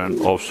 children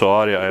of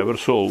Soaria I ever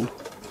sold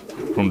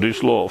from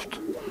this loft,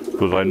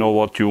 because I know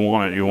what you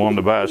wanted. You want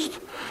the best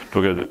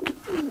to get it.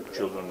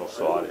 Children of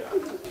Soaria.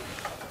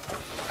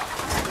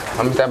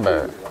 How much that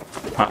bird?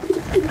 Huh?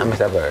 How much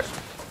that bird?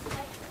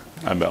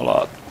 I bet a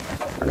lot.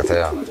 I can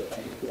tell.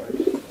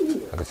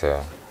 I can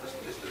tell.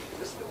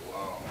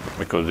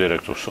 Because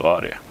direct to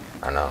Soaria.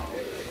 I know.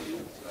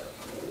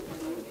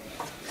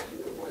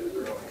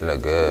 You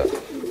look good.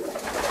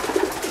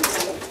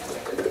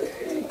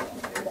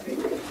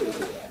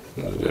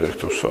 Direct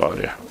to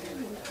Soaria.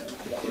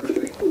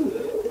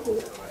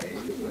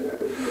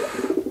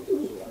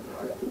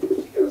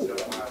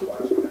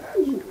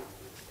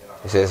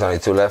 You said there's only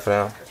 2 left for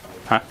them?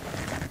 Huh?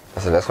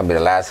 So that's gonna be the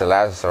last of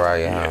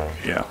Soraya, huh?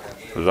 Yeah,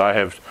 because I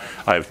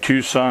have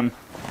two sons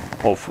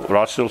of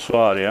Russell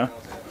Soaria,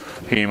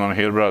 him and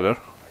his brother,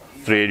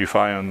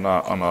 385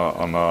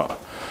 on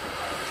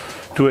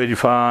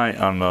 285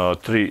 and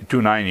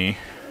 290.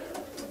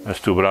 That's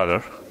two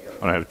brothers.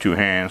 And I have two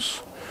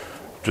hands,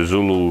 to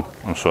Zulu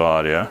and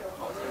Soaria.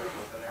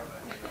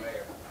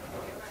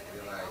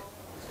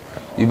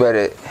 You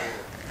better.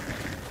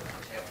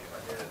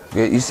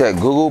 You said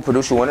Google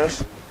produce your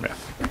winners? Yeah.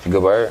 She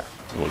good bird?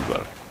 Good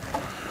bird.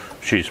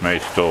 She's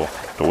made to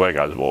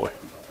Vegas boy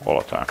all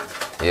the time.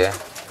 Yeah.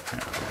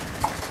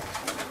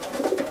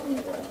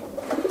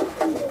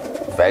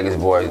 Vegas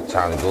boy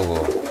trying to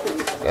Google.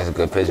 That's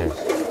good pigeons.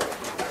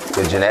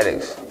 Good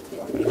genetics.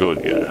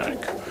 Good genetic.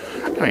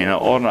 I mean,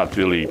 or not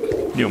really.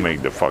 You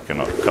make the fucking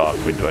cock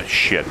with the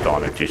shit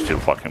on it, you still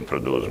fucking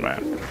produce,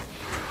 man.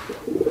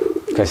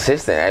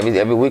 Consistent.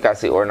 Every week I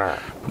see or not.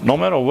 No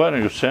matter where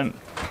you send,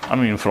 I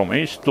mean, from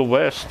east to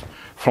west,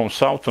 from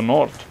south to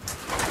north,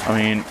 I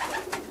mean,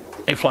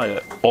 they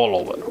fly all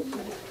over.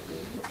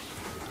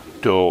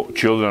 To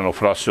children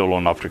of Russell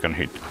on African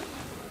heat.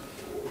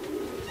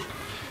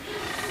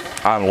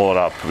 I'm loaded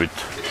up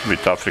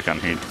with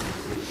African heat.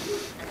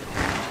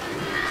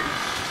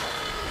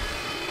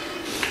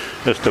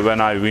 That's when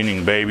I'm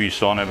winning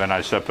babies on it, when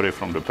I separate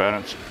from the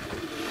parents.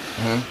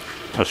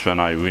 That's when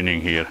I'm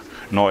winning here.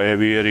 No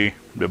aviary,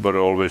 the bird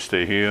always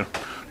stay here,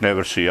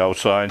 never see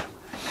outside.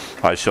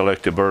 I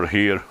select the bird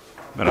here,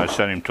 when I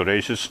send him to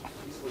races,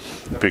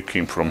 pick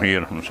him from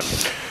here.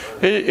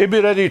 He'll be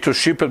ready to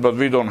ship it, but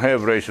we don't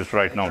have races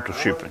right now to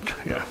ship it.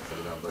 Yeah,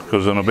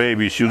 because on the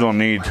babies you don't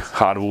need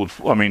hardwood,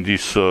 I mean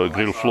this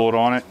grill floor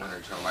on it.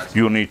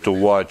 You need to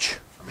watch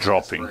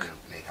dropping.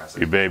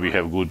 If baby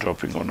have good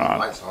dropping or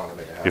not.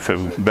 If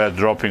have bad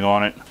dropping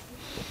on it,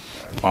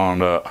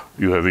 and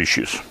you have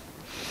issues.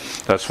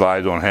 That's why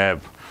I don't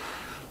have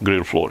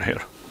grill floor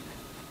here.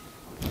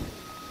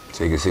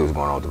 So you can see what's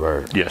going on with the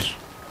bird. Yes.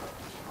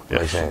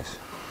 Makes sense.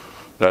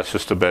 That's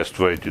just the best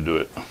way to do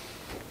it.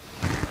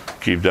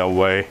 Keep that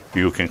way,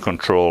 you can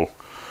control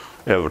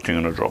everything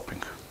in the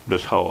dropping.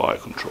 That's how I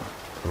control.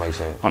 Makes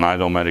sense. And I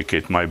don't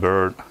medicate my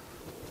bird,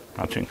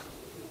 nothing.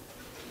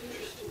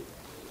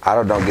 I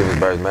don't give his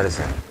birds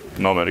medicine.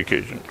 No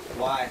medication.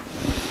 Why?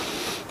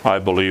 I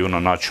believe in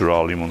a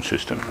natural immune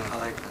system. I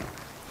like that.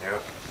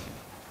 Yep.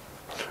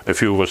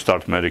 If you will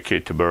start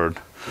medicate the bird,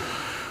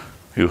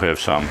 you have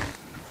some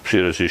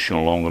serious issue in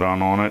the long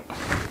run on it.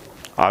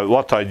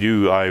 What I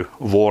do, I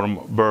warm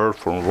bird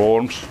from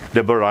worms.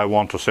 The bird I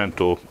want to send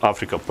to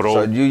Africa Pro.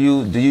 So do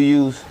you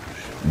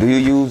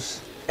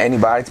use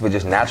antibiotics, but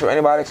just natural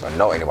antibiotics, or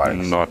no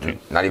antibiotics? Nothing.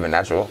 Not even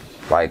natural.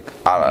 Like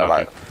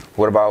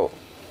what about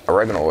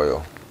oregano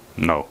oil?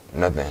 No.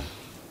 Nothing.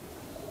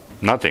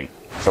 Nothing.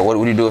 So what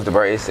do you do if the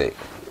bird is sick?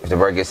 If the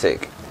bird gets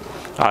sick?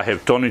 I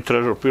have Tony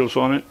Treasure pills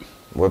on it.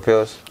 What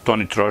pills?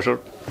 Tony Treasure.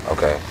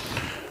 Okay.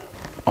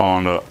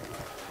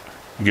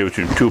 Give it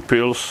to him 2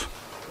 pills,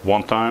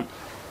 1 time.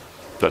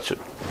 That's it.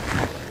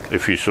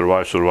 If he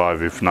survives,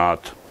 survive. If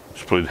not,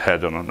 split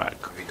head on the neck.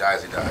 If he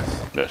dies, he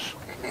dies. Yes.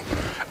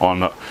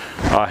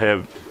 I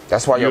have.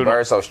 That's why your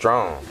bird's so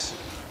strong.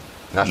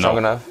 Not strong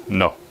enough?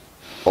 No.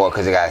 Or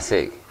because it got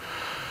sick?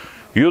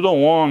 You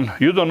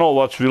don't know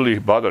what's really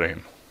bothering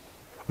him.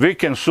 We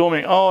can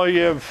assuming, oh, he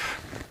have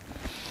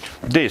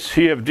this,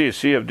 he have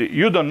this, he have this.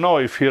 You don't know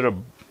if here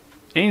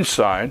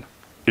inside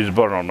is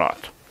born or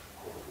not.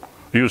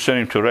 You send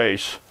him to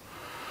race,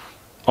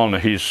 on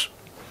he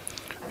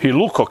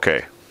look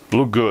okay,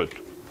 look good,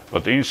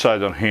 but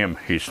inside on him,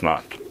 he's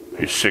not.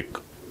 He's sick,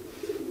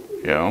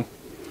 you know?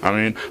 I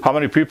mean, how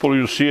many people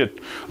you see it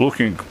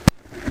looking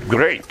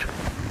great,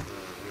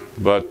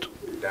 but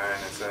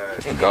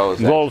it goes.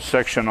 gold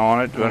section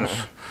on it.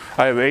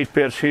 I have 8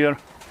 pairs here,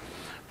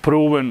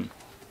 proven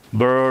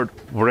bird,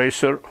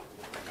 racer,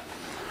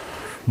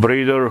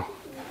 breeder,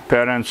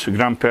 parents,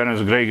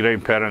 grandparents,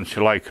 great-grandparents,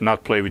 like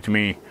not play with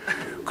me,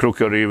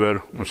 Crooked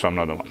River, and some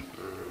other one.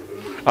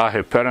 I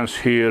have parents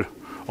here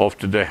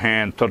after the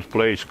hand, 3rd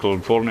place,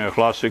 California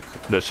Classic,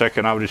 the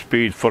 2nd average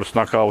speed, 1st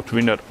knockout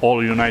winner,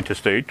 all United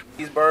States.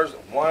 These birds,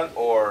 one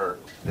or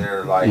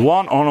they're like...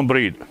 One on a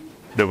breed,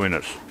 the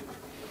winners.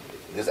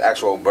 This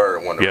actual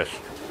bird, one. Yes.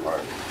 All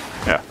right.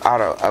 Yeah.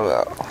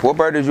 What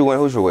bird did you win?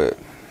 Who's you with?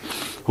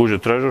 Who's your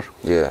treasure?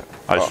 Yeah.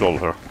 I sold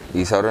her.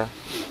 You sold her?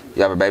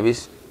 You have her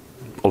babies?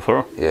 Of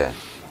her? Yeah.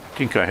 I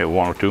think I have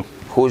 1 or 2.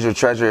 Who's your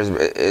treasure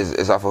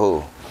is off of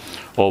who?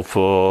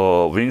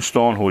 Of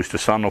Winston, who is the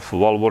son of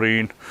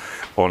Wolverine,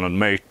 and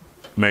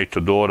mate to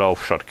daughter of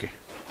Sharky.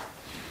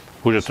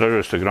 Who's your treasure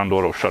is the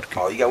granddaughter of Sharky.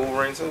 Oh, you got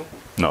Wolverine too?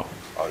 No.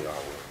 Oh, yeah.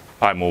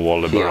 I move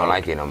all the He bird don't out.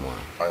 like it no more.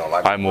 I don't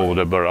like I move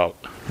the bird out.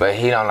 But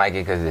he don't like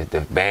it because it's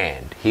the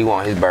band. He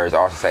want his birds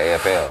also say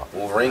AFL,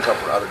 Wolverine come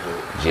from the other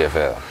dude.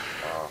 GFL.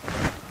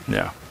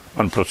 Yeah.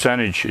 And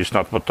percentage is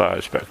not what I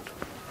expect.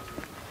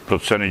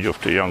 Percentage of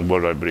the young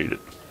bird I breed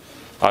it.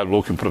 I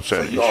look in So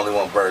percentage. you only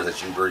want birds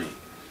that you breed?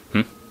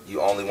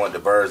 you only want the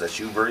birds that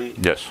you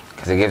breed? Yes.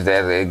 Because it gives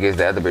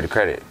the other breed the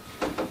credit.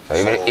 So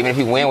even if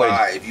you win with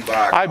it, If you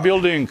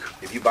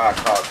buy a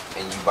cock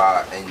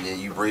and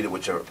you breed it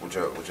with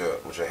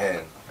your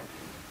hen,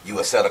 you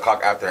would sell the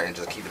cock out there and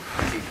just keep the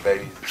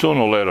babies.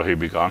 Sooner or later he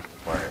be gone.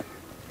 Right.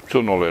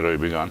 Sooner or later he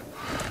be gone.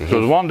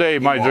 Because one day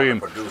my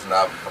dream.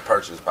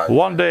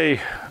 One day.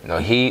 No,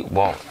 he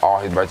want all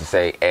his birds to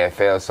say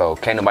AFL, so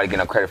can't nobody get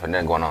no credit for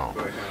nothing going on,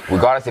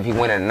 regardless if he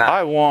win or not.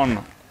 I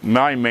want,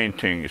 my main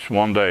thing is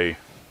one day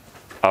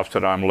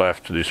after I'm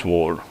left this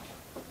world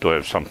to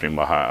have something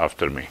behind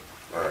after me.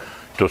 Right.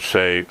 To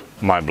say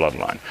my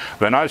bloodline.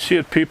 When I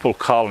see people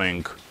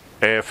calling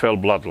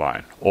AFL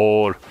bloodline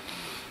or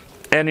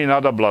any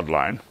other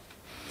bloodline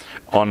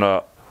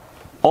on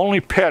only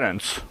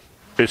parents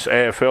is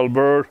AFL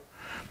bird,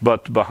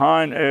 but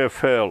behind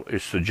AFL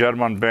is the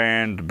German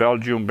band,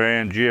 Belgium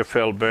band,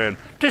 GFL band.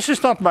 This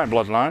is not my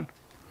bloodline.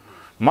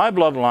 My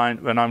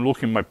bloodline, when I'm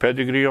looking my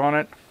pedigree on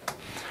it,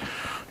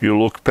 you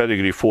look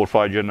pedigree 4 or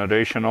 5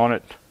 generation on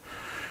it,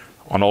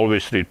 and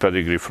always read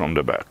pedigree from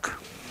the back.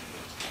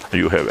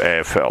 You have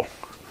AFL,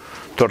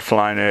 third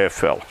line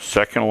AFL,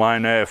 second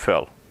line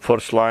AFL,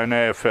 first line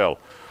AFL.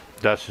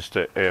 That is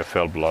the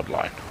AFL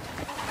bloodline.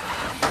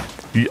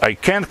 I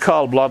can't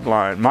call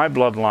bloodline my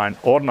bloodline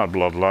or not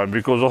bloodline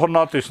because or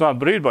not is not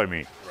breed by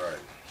me. Right.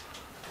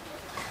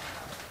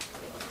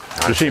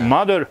 You see,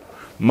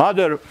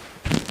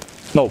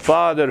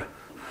 father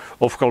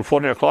of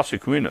California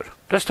Classic winner.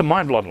 That's the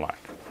my bloodline.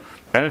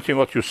 Anything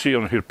what you see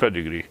on her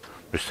pedigree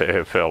is the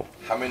AFL.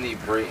 How many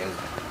breedings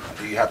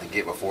do you have to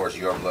get before it's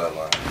your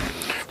bloodline?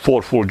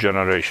 4 full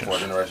generations. 4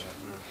 generations.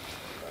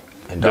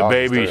 And the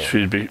baby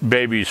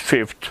is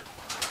 5th.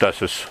 That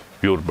is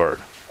your bird.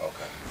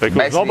 Because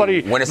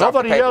basically,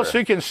 nobody else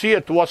you can see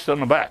it what's on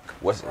the back.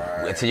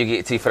 Until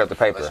you fill up the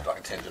paper. It's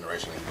like 10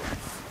 generations.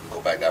 You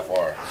go back that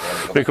far.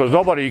 Because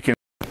nobody can,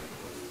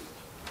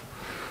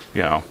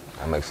 That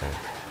makes sense.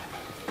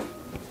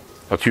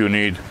 But you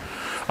need,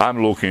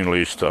 I'm looking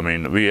list. I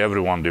mean,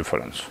 everyone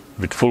difference.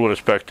 With full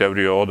respect,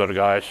 every other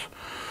guys.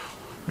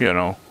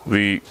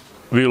 We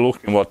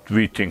looking what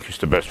we think is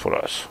the best for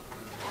us.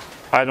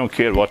 I don't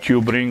care what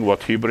you bring,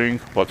 what he bring,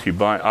 what he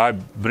buy. I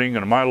bring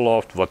in my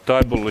loft what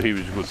I believe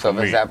is good for me. So,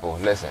 for example,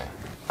 listen,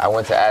 I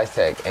went to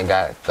Aztec and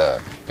got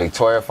the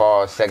Victoria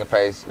Falls second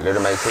place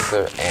Little Maid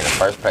sister and the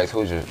first place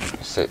Hoosier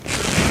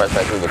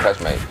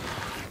clutch mate.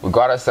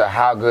 Regardless of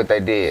how good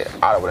they did,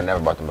 I would have never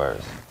bought the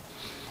birds.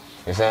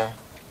 You saying?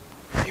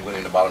 He went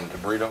in the bottom to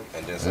breed them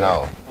and then said,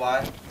 no.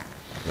 Why?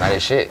 Not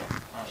his shit.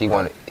 He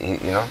wanted,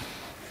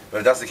 But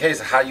if that's the case,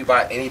 how you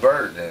buy any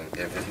bird then?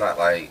 If it's not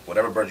like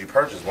whatever bird you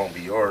purchase won't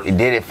be yours. He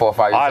did it 4 or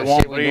 5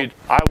 years.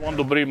 I want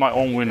to breed my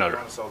own winner.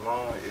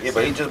 Yeah,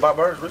 but he just bought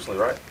birds recently,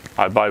 right?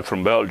 I buy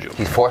from Belgium.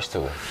 He's forced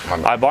to.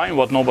 I buy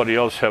what nobody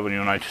else have in the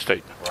United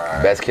States.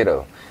 Right. Best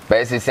kiddo.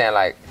 Basically saying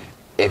like,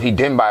 if he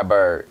didn't buy a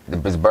bird,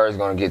 this bird's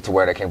gonna get to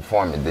where they can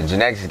perform it. The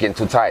genetics is getting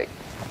too tight.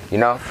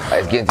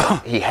 It's getting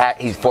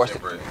he's forced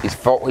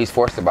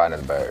to buy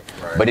another bird.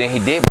 Right. But then he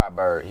did buy a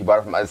bird. He bought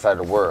it from the other side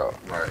of the world.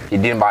 Right. He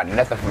didn't buy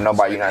nothing from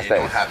nobody in the United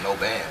States. Don't have no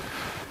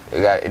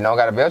band. It don't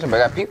got a Belgian, but it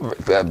got people.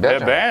 They're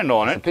banned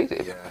on it.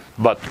 Yeah.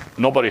 But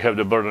nobody have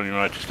the bird in the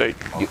United States.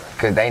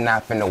 Because they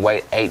not finna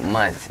wait 8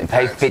 months and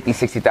pay $50,000,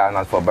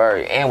 $60,000 for a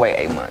bird and wait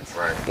 8 months.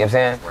 Right. You know what I'm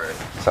saying? Right.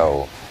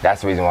 So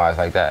that's the reason why it's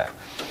like that.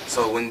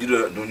 So when you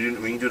do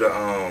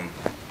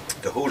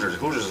the Hoosiers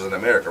is in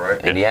America, right?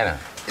 Indiana.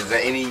 Is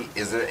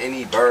there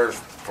any birds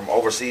from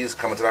overseas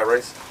coming to that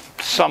race?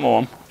 Some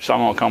of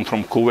them come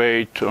from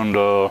Kuwait, and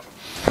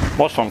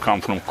most of them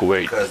come from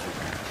Kuwait.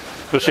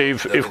 Because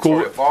if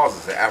Victoria Falls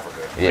is in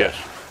Africa. Yes.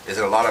 Is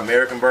it a lot of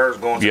American birds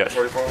going to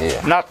Victoria Falls?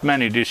 Yeah. Not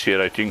many this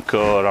year. I think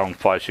around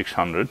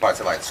 500-600.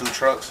 Probably like 2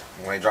 trucks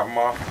when they drop them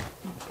off.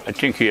 I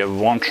think he have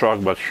 1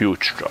 truck, but huge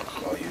truck.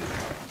 Oh, huge.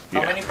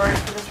 How many birds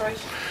for this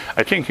race?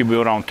 I think he'll be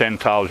around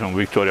 10,000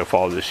 Victoria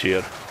Falls this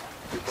year.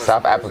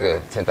 South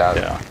Africa,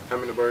 10,000. Yeah. How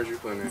many birds you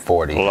putting in?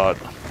 40. A lot.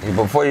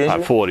 Before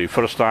you 40.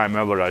 First time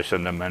ever I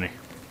send them many.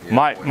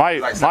 Yeah. My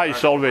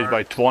is always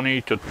by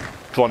 20 to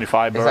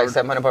 25 birds. It's like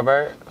 700 per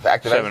bird?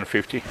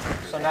 750.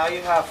 So now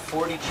you have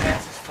 40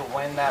 chances to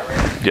win that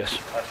race? Yes.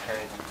 That's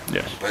crazy.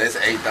 Yes. But it's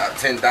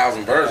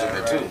 10,000 birds in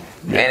there too.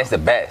 Yeah. And it's the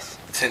best.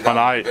 But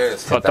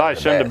I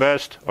send the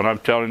best, and I'm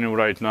telling you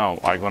right now,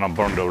 I'm gonna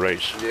burn the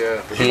race.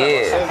 Yeah. He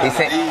is.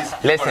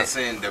 He's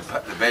saying the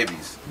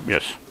babies.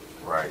 Yes.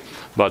 Right.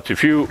 But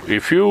if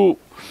you,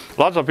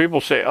 lots of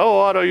people say, "Oh,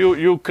 Otto,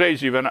 you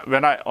crazy."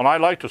 And I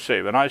like to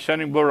say, when I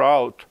sending bird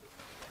out,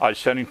 I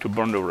sending to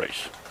burn the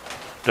race.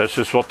 This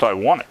is what I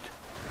wanted.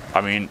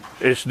 I mean,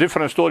 it's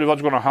different story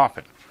what's gonna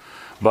happen.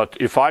 But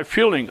if I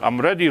feeling I'm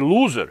ready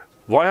loser,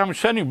 why I'm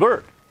sending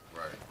bird?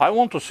 Right. I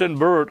want to send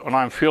bird, and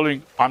I'm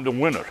feeling I'm the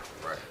winner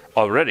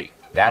already.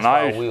 That's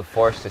why we're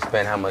forced to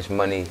spend how much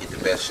money. Get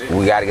the best shit.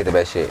 We gotta get the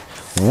best shit.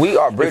 We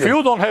are breeders. If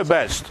you don't have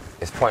best,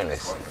 it's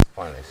pointless. It's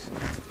pointless.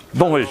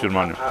 Don't waste your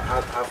money.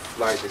 I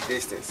like the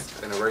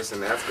distance in the race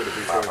in Africa to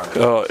be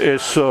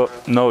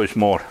it's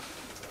more.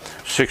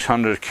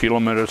 600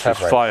 kilometers. It's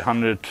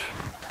 500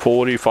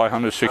 540,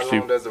 560. How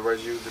long does the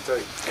race usually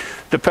take?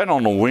 Depend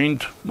on the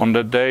wind on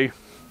that day,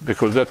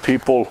 because that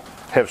people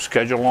have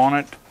schedule on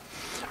it.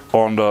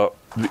 On the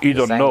you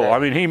don't know. day. I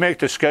mean, he make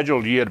the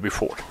schedule year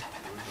before.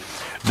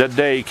 That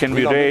day can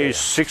be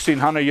race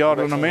 1,600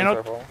 yards in a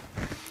minute.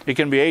 It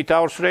can be 8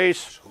 hours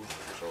race.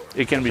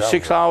 It can be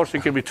 6 hours.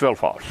 It can be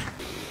 12 hours.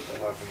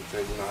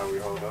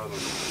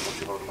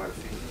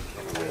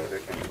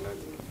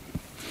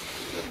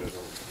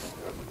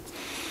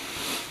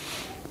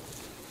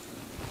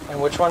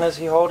 And which one is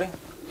he holding?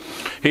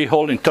 He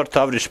holding third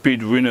average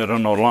speed winner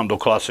in Orlando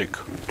Classic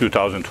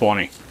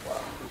 2020.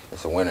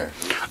 It's a winner.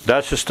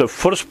 That's just the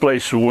first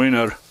place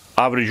winner,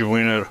 average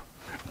winner,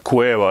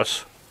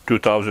 Cuevas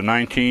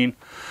 2019.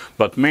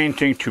 But main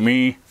thing to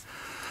me,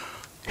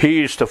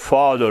 he is the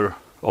father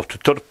of the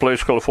third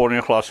place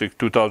California Classic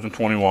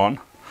 2021.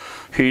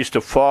 He is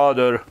the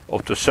father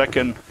of the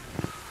second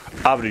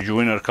average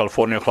winner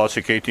California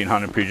Classic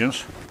 1800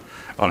 pigeons.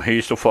 And he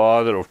is the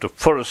father of the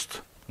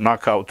first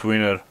knockout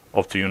winner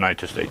of the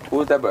United States.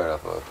 Who is that bird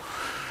off of?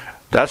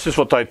 That's just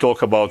what I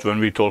talk about when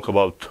we talk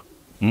about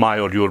my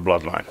or your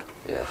bloodline.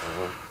 Yes.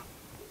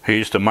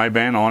 He's the my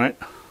band on it.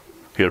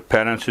 Your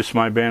parents is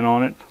my band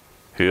on it.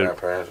 Here,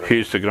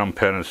 he's the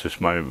grandparents is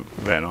my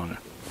band on it.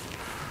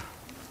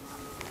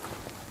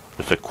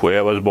 It's a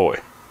Cuevas boy.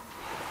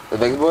 The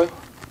biggest boy?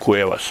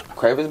 Cuevas.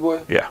 Cuevas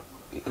boy? Yeah.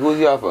 Who's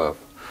he off of?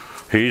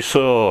 He's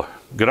a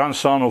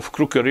grandson of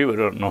Crooked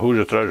River. No, who's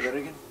the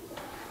treasure?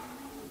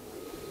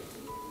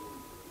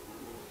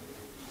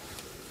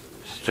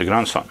 It's the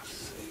grandson.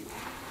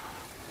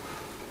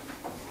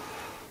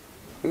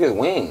 Look at his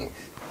wings.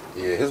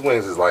 Yeah, his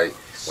wings is like,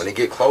 when they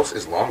get close,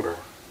 it's longer.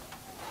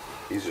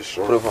 He's just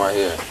short. Put him right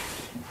here.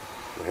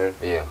 Here?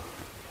 Yeah.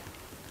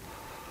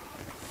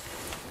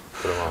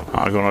 Put him on.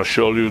 I'm gonna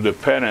show you the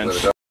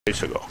parents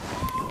days ago.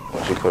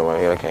 Once you put him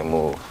right here, I can't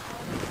move.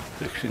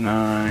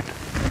 69.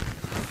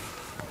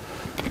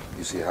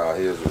 You see how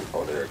his,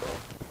 oh, there it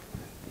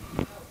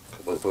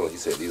goes. You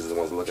said these are the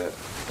ones to look at?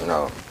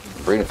 No,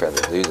 breeding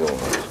feathers. These are the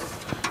ones.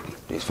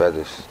 These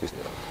feathers,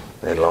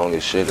 they're long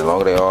as shit. The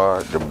longer they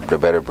are, the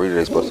better breeder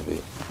they're supposed to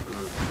be.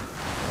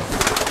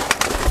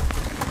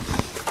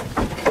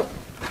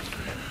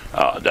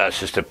 That's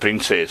just the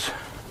princess.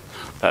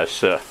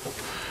 That's the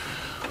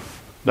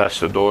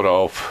daughter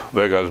of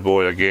Vegas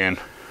boy again.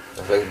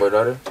 The Vegas boy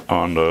daughter?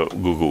 On the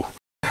Gugu.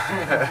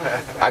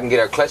 I can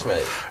get her clutch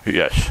made.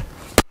 Yes.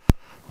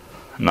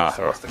 Not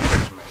her.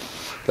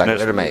 Like a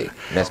litter made.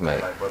 Nest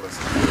made.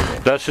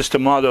 That's just the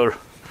mother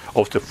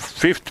of the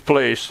 5th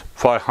place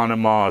 500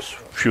 miles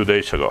a few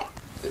days ago.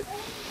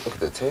 Look at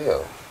the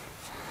tail.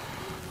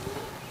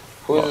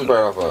 Who is this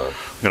bird off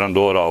of?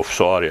 Granddaughter of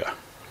Soaria.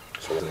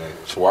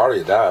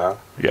 Soaria died, huh?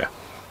 Yeah.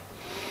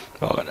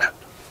 Look at that.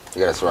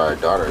 You got a Soaria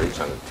daughter. He's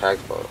trying to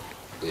tax boat.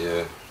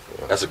 Yeah.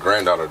 That's a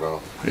granddaughter,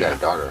 though. You got a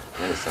daughter.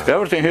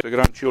 Everything here, the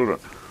grandchildren.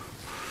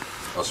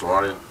 Oh,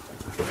 Soaria?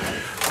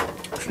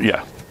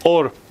 Yeah.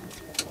 Or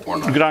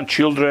not.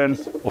 Grandchildren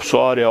of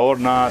Soaria or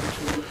not.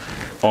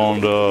 On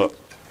the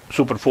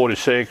Super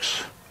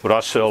 46,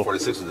 Russell.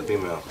 46 is the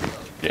female.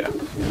 Yeah.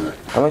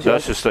 How much?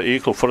 That's just the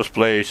equal first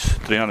place,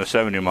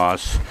 370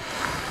 miles.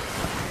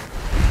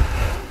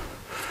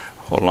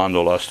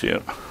 Orlando last year.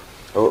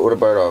 What a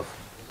bird off?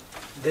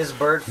 This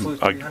bird flew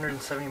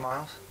 370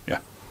 miles?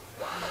 Yeah.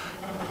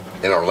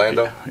 In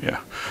Orlando?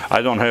 Yeah.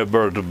 I don't have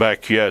bird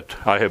back yet.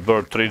 I have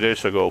bird 3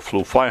 days ago,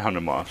 flew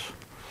 500 miles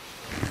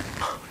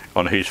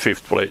on his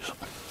 5th place.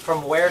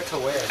 From where to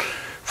where?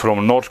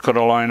 From North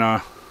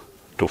Carolina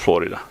to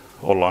Florida,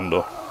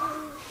 Orlando.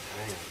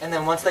 And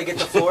then once they get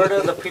to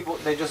Florida, the people,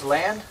 they just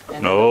land?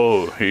 And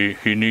No,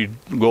 he need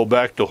go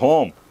back to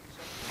home.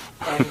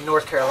 And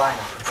North Carolina.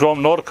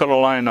 From North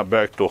Carolina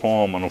back to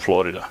home on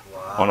Florida,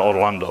 on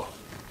Orlando.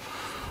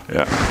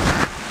 Yeah.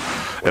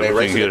 When they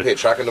race, they put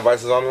tracking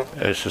devices on them?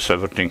 It's just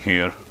everything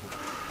here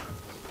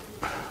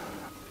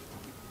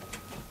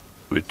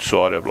with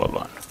Soaria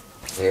bloodline.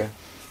 Here?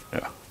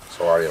 Yeah.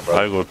 Soaria,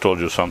 brother. I go told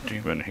you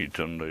something when he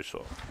turned this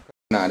off.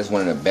 Nah, this is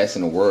one of the best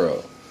in the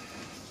world.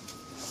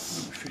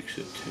 Fix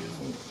it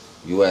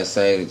too.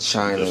 USA,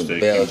 China,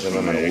 Belgium,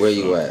 no matter where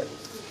you at.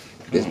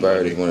 This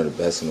bird is one of the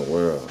best in the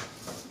world.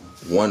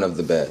 One of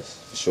the best,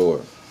 for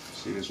sure.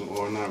 See this one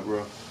or not,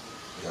 bro?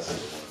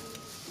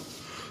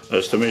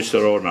 That's the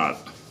Mr. or not.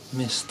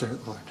 Mr.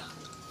 or not.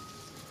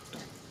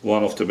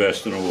 One of the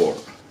best in the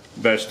world.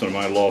 Best on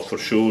my law for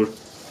sure.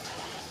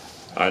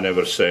 I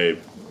never say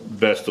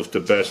best of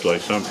the best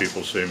like some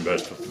people say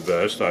best of the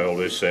best. I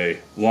always say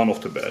one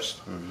of the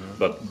best,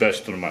 but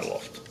best on my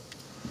loft.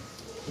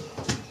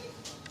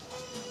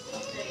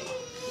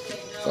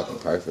 Fucking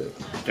perfect.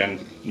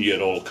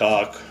 10-year-old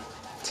cock.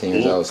 10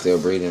 years old, still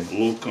breeding.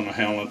 Look on a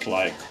helmet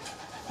like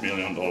 $1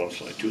 million,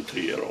 like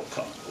 2-3-year-old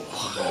cock.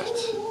 What?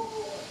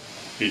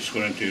 He's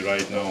currently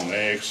right now on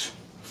eggs.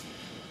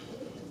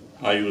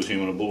 I use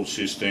him on a bull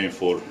system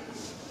for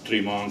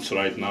 3 months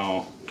right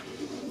now.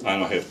 I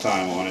don't have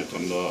time on it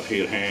on the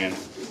here hand.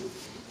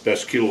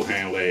 Best kilo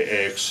hand lay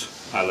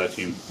eggs. I let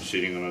him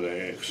sitting on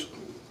the eggs.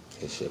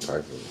 This shit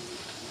perfect.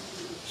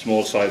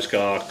 Small size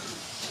cock.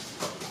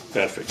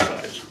 Perfect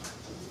size.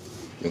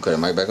 You cut the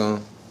mic back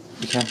on?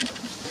 You can.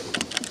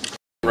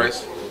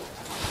 Race?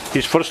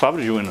 He's first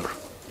average winner.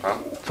 Huh?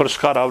 First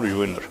car average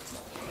winner.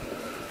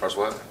 First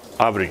what?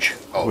 Average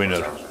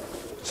winner.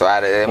 So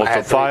out of them, I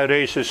had 5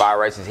 races. 5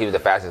 races, he was the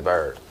fastest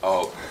bird.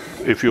 Oh.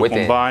 If you Within.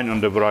 combine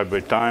on the drive-by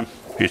time,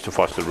 he's the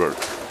fastest bird.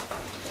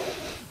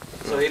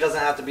 So he doesn't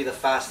have to be the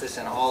fastest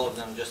in all of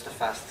them, just the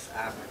fastest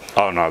average.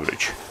 On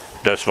average.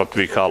 That's what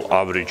we call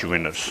average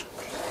winners.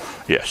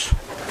 Yes.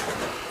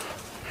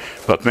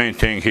 But main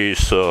thing,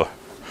 he's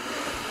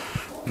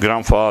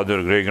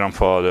grandfather,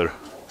 great-grandfather.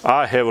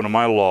 I have on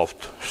my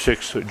loft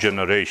 6th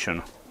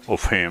generation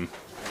of him.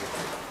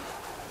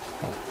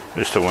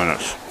 It's the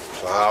winners.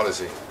 So how old is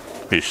he?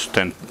 He's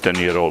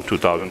 10-year-old,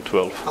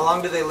 2012. How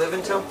long do they live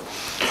until?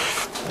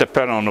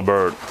 Depend on the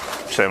bird.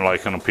 Same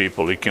like on the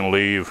people. He can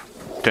live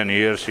 10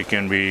 years, he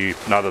can be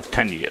another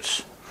 10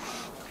 years.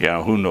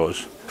 Yeah, who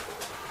knows?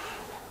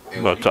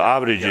 But the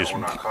average is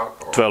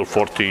 12,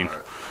 14.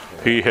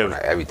 He have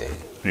everything.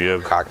 He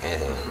have cock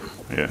and hen.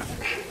 Yeah.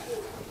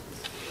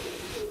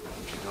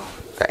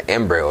 Got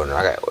embryo, and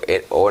I got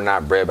it or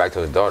not bred back to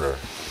his daughter.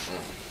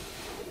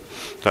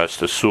 That's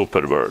the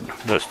super bird.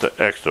 That's the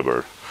extra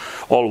bird.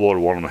 All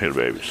World War here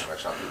babies.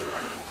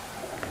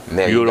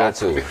 Man, you got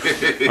to.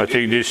 I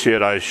think this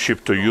year I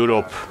shipped to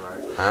Europe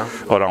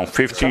around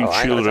 15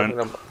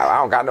 children. I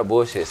don't got no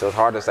bullshit, so it's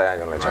hard to say I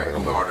ain't gonna let you know.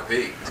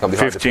 It's gonna be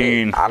hard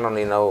 15 to I don't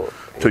even know.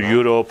 To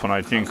Europe, and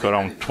I think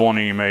around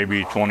 20,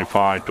 maybe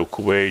 25 to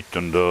Kuwait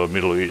and the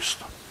Middle East.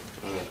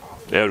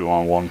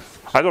 Everyone won.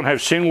 I don't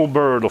have single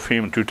bird of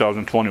him in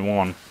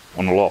 2021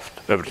 on the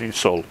loft. Everything's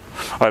sold.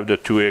 I have the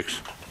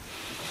 2X.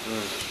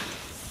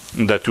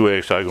 And that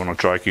 2X I'm gonna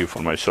try keep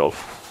for myself.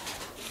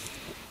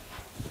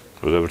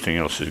 Because everything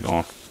else is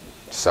gone.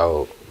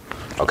 So,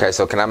 okay,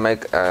 so can I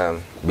make,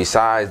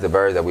 besides the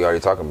birds that we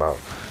already talking about,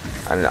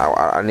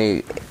 I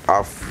need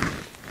off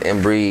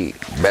inbreed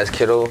best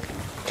kiddo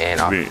and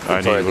I need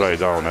to write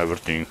down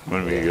everything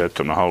when we get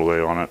to the hallway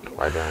on it.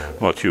 Write down.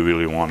 What you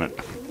really wanted.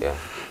 Yeah.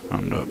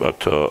 And,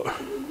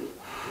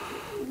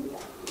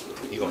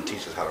 He gonna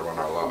teach us how to run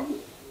our law.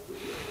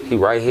 He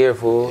right here,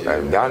 fool.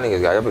 Like, y'all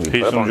niggas got to be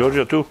he's from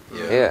Georgia too?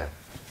 Yeah.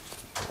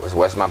 It's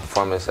Westmont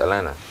Peformance,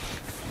 Atlanta.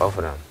 Both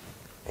of them.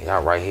 And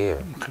y'all right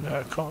here.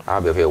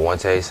 I'll be up here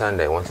once a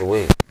Sunday, once a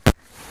week.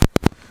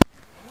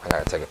 I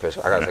gotta take a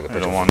picture. I gotta take a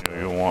picture. You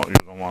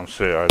don't want to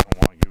say I don't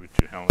want to give it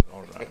to him.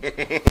 All right.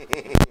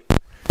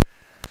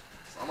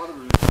 I'm gonna be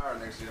retired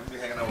next year. I'm gonna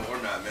be hanging out with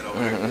Ornat man over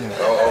there.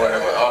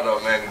 Oh no,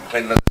 man,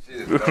 cleaning up the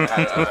shit. You know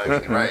how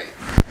to right.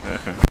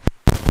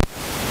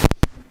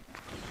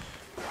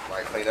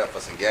 Might clean up for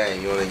some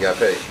game. You only got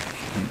paid.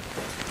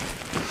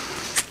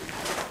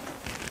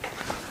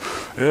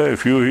 Yeah,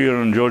 if you're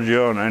here in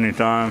Georgia on any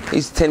time.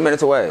 He's 10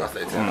 minutes away. I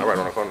say 10. I'm right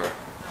on the corner.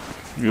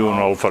 You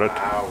know for it.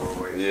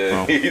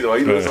 Yeah, he's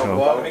doing something.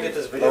 Let me get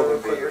this video real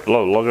quick.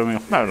 Look at me.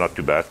 No, not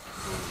too bad.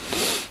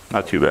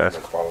 Not too bad.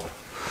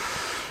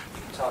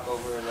 Top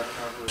over and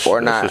left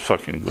Or not. This is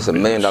fucking good. It's $1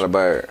 million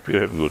bird. If you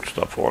have good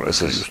stuff on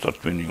it, you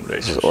start winning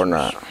races. Or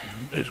not.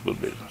 It's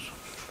good business.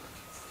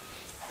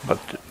 But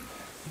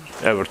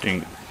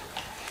everything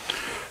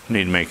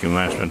need make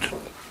investment.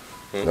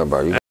 No,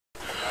 bro.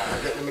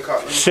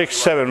 6,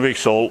 7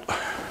 weeks old.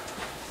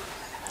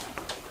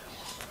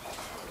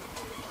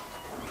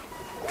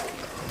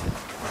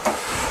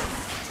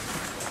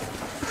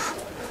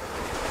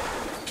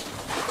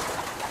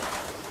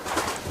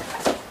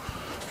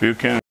 You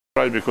can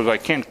right because I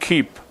can't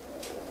keep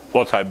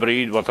what I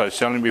breed, what I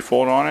selling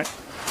before on it.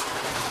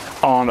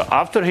 And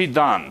after he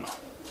done,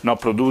 not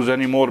produce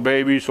any more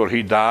babies, or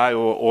he die,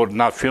 or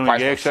not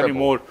filling eggs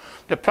anymore,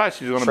 the price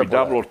is going to be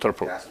double or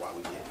triple.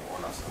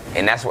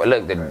 And that's what,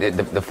 look,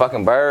 the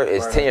fucking bird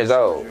is 10 years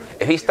old.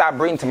 If he stopped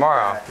breeding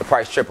tomorrow, the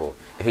price triple.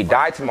 If he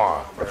died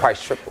tomorrow, the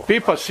price triple.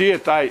 People see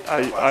it,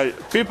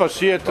 people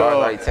see it,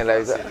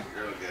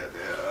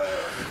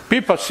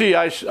 people see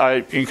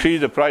I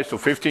increased the price to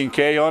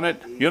 15K on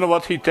it. You know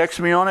what he texts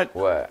me on it?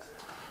 What?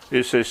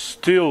 He says,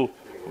 still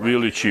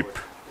really cheap.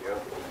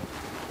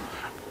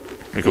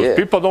 Because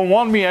people don't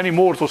want me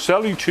anymore to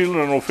selling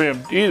children of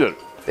him either.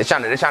 They're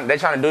trying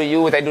to do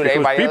you what they do to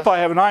everybody else. People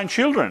have 9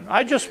 children.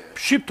 I just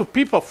ship to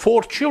people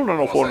 4 children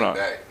of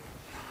Ornat.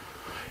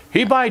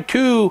 He buy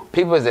 2.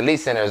 People is the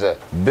lease center is a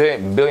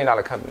billion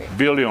dollar company.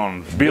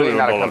 Billion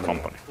dollar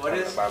company. What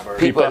is?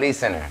 People Lease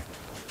Center.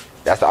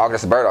 That's the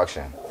August bird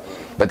auction.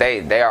 But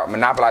they are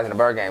monopolizing the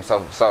bird game.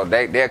 So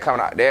they're coming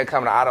out.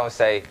 I don't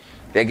say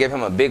they give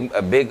him a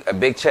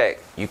big check.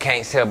 You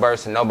can't sell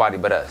birds to nobody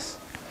but us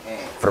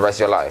for the rest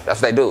of your life.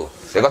 That's what they do.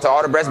 They go to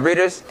all the breast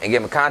breeders and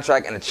give them a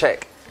contract and a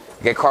check.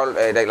 They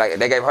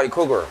gave Hardy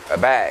Cougar a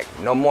bag.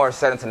 No more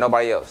selling to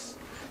nobody else.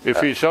 If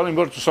he's selling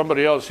bird to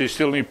somebody else, he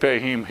still need to pay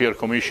him here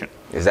commission.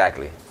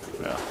 Exactly.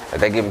 Yeah.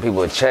 They giving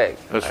people a check.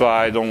 That's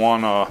why I don't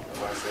want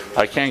to.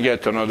 I can't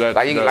get to know that.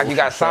 Like you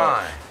got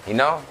signed, you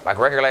know? Like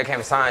record label came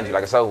and signed you,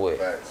 like it's over with.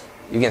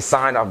 You getting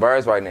signed off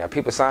birds right now.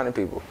 People signing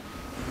people.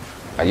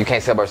 Like you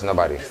can't sell birds to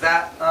nobody. Is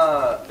that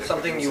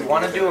something you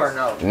want to do or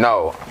no?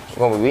 No.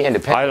 Well, we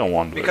independent. I don't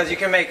want to. Because you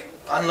can make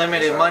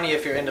unlimited money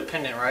if you're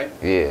independent, right?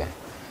 Yeah.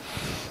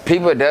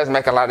 People does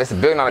make a lot. It's a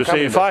 $1 billion company.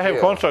 See, if I have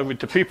contract with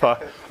the people,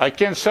 I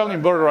can't sell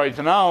him bird right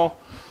now.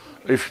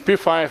 If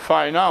people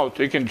find out,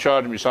 they can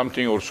charge me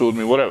something or sue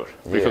me, whatever,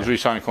 because we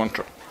signed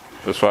contract.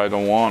 That's why I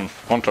don't want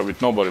contract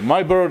with nobody.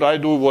 My bird, I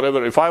do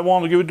whatever. If I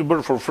want to give it to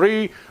bird for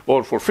free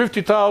or for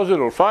 50,000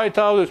 or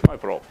 5,000, it's my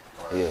problem.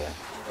 Yeah.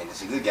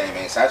 See, this game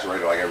ain't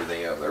saturated like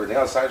everything else. Everything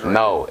else saturated.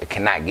 No, it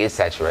cannot get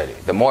saturated.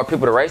 The more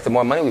people to race, the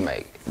more money we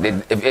make.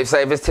 If it's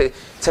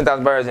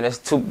 10,000 birds and it's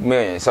 2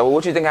 million, so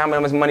what you think? How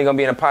much money gonna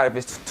be in a pot if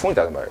it's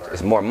 20,000 birds?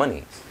 It's more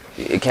money.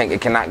 It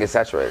cannot get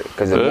saturated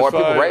because the more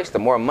people race, the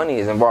more money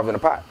is involved in the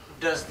pot.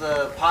 Does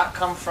the pot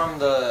come from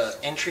the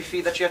entry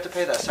fee that you have to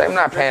pay? They're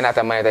not paying out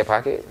that money in their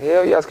pocket.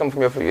 Hell yeah, it's coming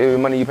from your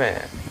money you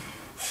paying.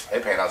 They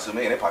paying out 2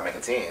 million. They probably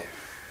making 10.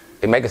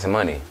 They making some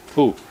money.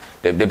 Who?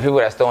 The people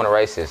that's throwing the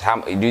races.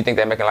 Do you think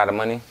they're making a lot of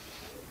money?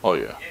 Oh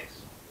yeah.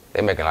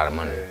 They're making a lot of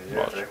money.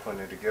 Yeah, they're putting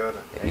it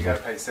together. And you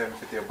gotta pay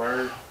 $750 a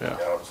bird. Yeah.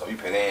 So you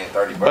pay in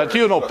 30 birds. But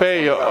you don't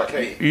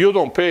pay. You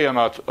don't pay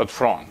at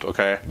front,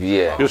 okay?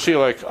 Yeah. You see,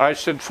 like I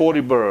said,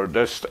 40 bird.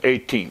 That's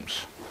 8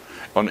 teams.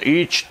 On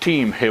each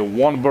team, have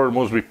 1 bird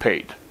must be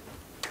paid.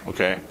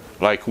 Okay,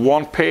 like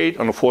 1 paid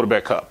and 4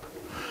 back up.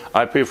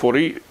 I pay for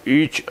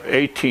each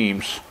 8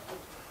 teams.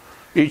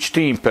 Each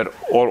team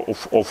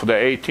of the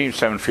 8 teams,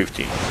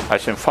 $750. I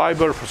send 5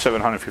 bird for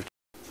 $750.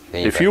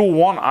 If you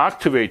want to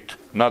activate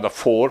another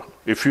 4,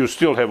 if you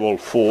still have all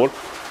 4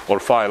 or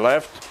 5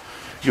 left,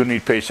 you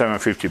need to pay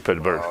 $750 per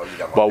bird.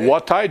 But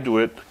what I do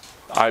it,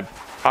 I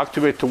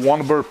activate the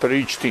 1 bird per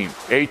each team.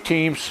 8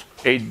 teams,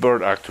 8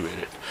 bird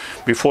activated.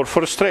 Before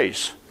first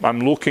race, I'm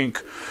looking.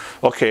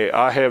 Okay,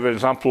 I have an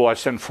example. I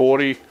send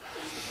 40.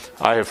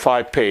 I have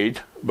 5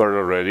 paid bird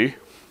already,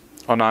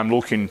 and I'm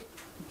looking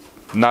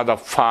another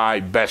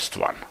 5 best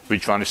one.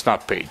 Which one is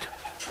not paid?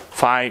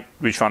 5,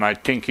 which one I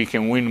think he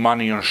can win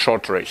money on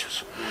short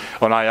races.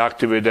 And I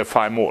activate the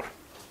 5 more.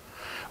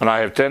 And I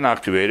have 10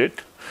 activated,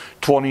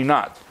 20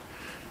 not.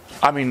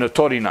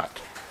 30 not.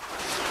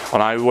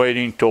 And I'm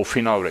waiting till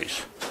final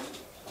race.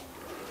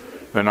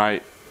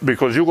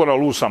 Because you're gonna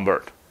lose some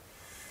bird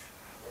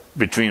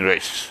between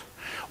races.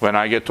 When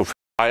I get to,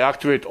 I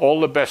activate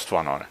all the best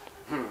one on it.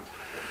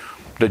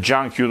 The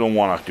junk you don't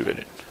want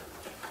activated.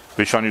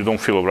 Which one you don't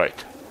feel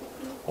right.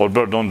 Or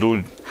bird don't do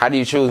it. How do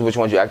you choose which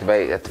ones you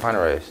activate at the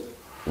final race?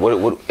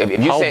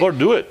 How bird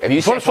do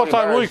it? First, what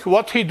I look,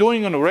 what he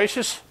doing on the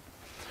races,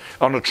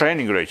 on the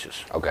training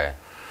races. Okay.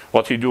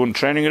 What he do in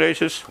training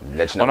races,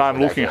 and I'm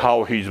looking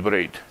how he's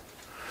bred.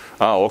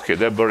 Oh, okay,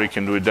 that bird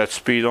can do it, that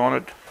speed on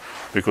it,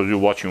 because you're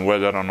watching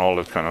weather and all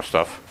that kind of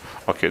stuff.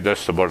 Okay,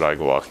 that's the bird I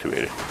go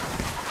activate it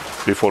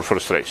before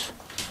first race.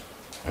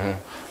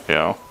 You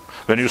know,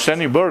 when you're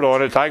sending bird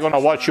on it, I'm gonna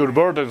watch your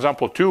bird,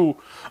 example 2,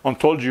 and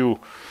told you,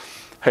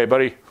 hey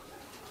buddy,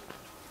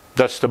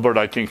 that's the bird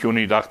I think you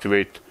need to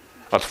activate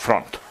at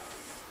front,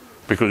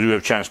 because you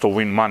have chance to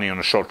win money on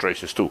the short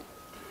races too.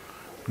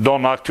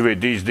 Don't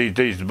activate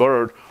these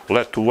bird,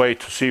 let to wait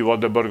to see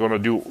what the bird gonna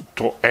do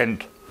to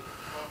end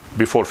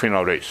before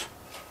final race.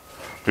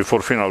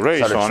 Before final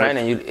race. So the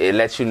training, it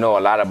lets you know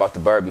a lot about the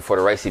bird before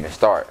the race even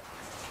start.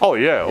 Oh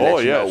yeah,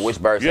 yes. Know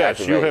which birds yes,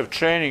 activate. You have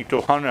training to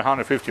 100,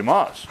 150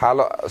 miles. How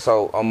long?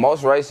 So on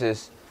most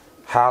races,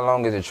 how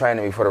long is the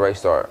training before the race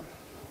start?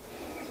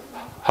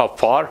 How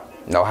far?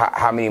 No,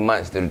 how many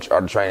months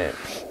are the training?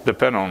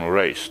 Depend on the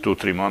race,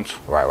 2-3 months.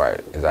 Right,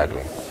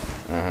 exactly.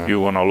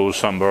 You wanna lose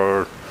some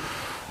bird,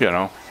 you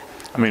know.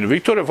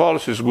 Victoria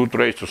Falls is a good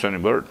race to send a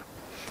bird.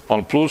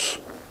 On plus,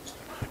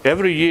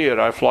 every year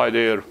I fly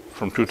there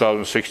from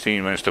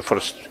 2016 when it's the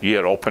first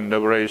year open the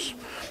race.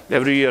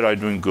 Every year I'm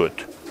doing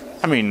good.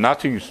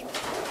 Nothing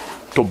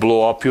to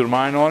blow up your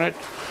mind on it,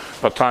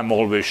 but I'm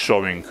always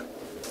showing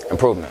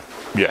improvement.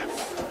 Yeah.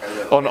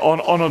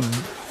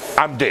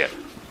 I'm there,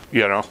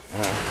 you know.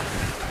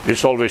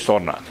 It's always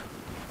or not.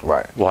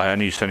 Right. Why I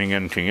need sending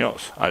anything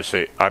else? I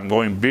say I'm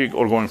going big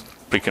or going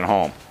picking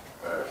home.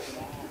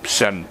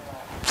 Send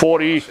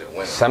 40.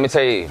 So let me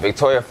tell you,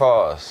 Victoria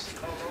Falls.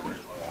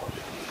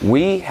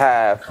 We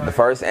have the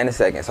first and the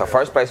second. So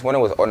first place winner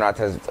was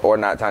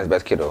Ordinate Times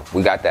Best Kiddo.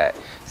 We got that.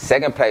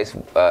 Second place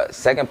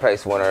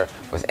winner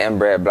was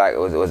Inbred Black. It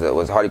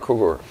was Hardy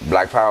Kruger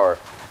Black Power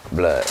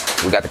Blood.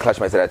 We got the clutch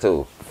mates of that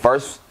too.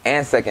 First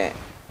and second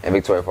in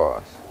Victoria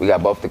Falls. We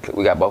got both of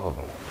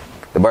them.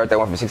 The bird that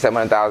went from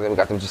 600,000-700,000. We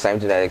got them with the same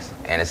genetics,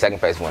 and the second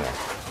place winner.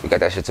 We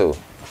got that shit too.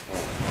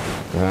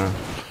 Yeah.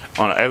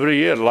 On every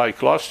year,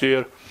 like last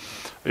year,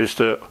 is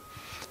the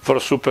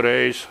first Super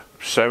A's,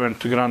 7th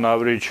Grand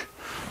Average,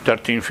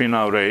 13th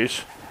final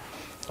race.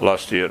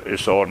 Last year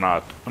is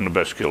Ornat on the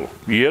best kill.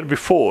 Year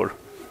before,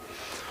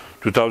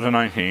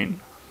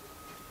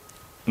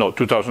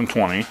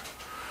 2020,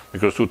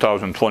 because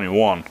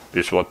 2021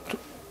 is what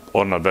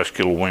Ornat best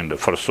kill win the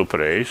first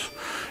Super A's.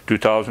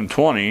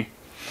 2020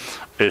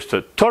 is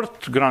the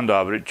 3rd Grand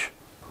Average,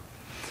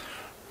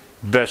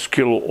 best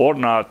kill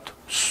Ornat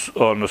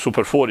on the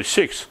Super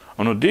 46.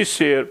 And this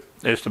year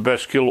is the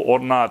best kill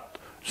Ornat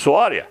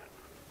Soaria.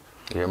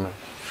 Yeah, man.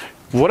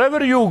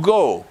 Wherever you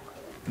go,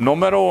 no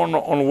matter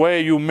on where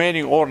you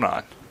mating or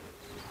not,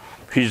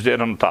 he's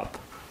there on top.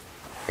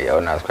 Yeah,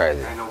 Ornat's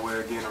crazy. Ain't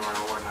nowhere getting around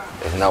Ornat.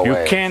 There's no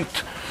way.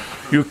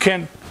 You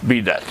can't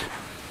beat that.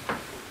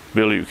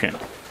 Billy, you can't.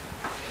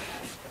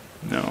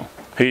 No,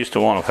 he's the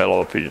one of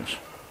hell of pigeons.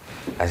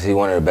 I see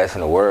one of the best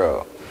in the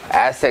world.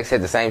 Aztec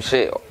said the same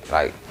shit.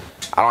 Like,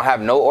 I don't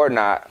have no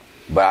Ornat,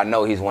 but I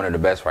know he's one of the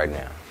best right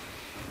now.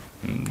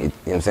 You know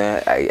what I'm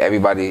saying?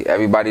 Everybody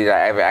that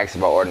I ever asked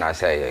about Ornat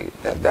say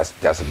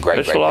that's a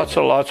great. There's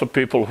lots of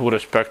people who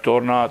respect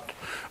Ornat,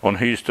 and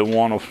he's the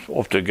one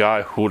of the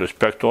guy who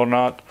respect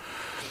Ornat,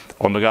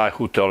 on the guy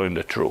who telling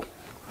the truth.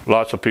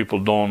 Lots of people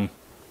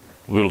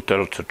will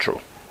tell the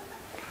truth.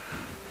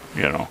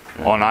 You know,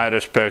 and I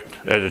respect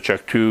as a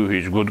check too.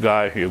 He's a good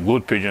guy. He have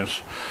good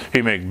pigeons.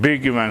 He make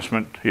big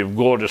investment. He have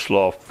gorgeous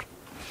loft,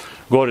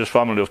 gorgeous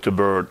family of the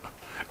bird,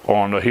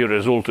 and his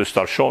results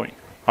start showing.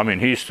 I mean,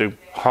 he's the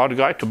hard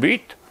guy to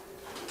beat,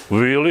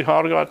 really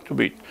hard guy to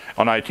beat.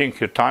 And I think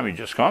his time is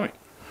just coming.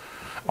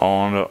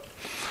 And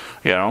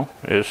you know,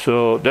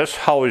 that's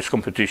how it's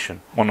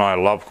competition. And I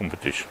love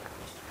competition.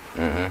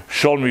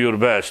 Show me your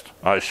best,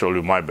 I show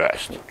you my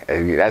best. I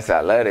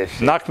love that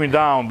shit. Knock me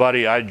down,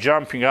 buddy. I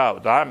jumping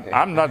out.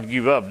 I'm not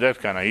give up that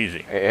kind of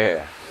easy.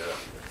 Yeah.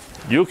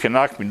 You can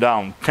knock me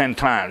down 10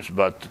 times,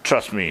 but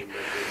trust me,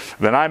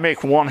 when I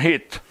make one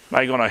hit,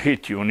 I'm gonna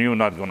hit you, and you're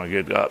not gonna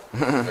get up.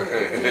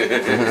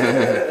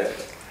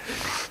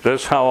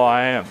 That's how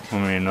I am. I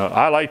mean,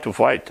 I like to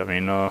fight. I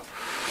mean,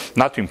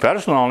 nothing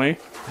personally,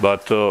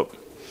 but you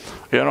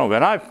know,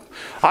 when I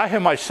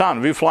have my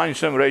son, we fly in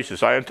same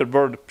races. I enter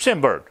bird,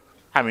 same bird.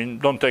 I mean,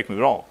 don't take me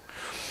wrong.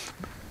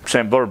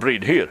 Same bird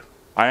breed here.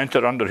 I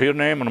enter under his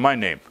name and my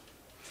name.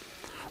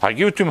 I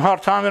give it to him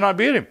hard time when I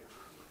beat him.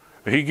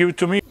 He give it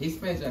to me. He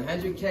spends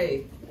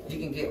 $100K. You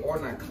can get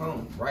Ornat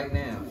clones right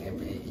now, and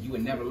you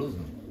would never lose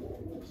them.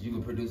 You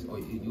would produce, or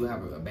you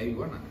have a baby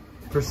Ornat.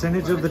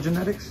 Percentage of the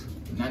genetics?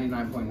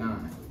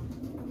 99.9.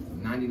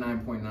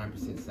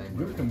 99.9% same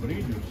bird. You can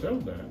breed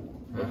yourself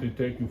that, but it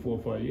take you 4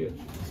 or 5 years.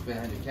 You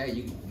spend $100K.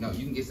 You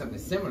can get something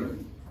similar,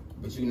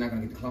 but you're not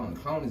gonna get the clone. The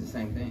clone is the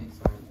same thing.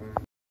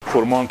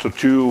 For a month or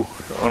two,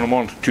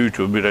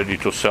 to be ready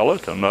to sell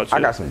it, and that's I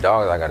got some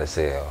dogs I gotta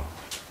sell.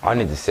 I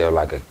need to sell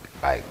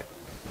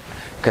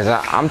cause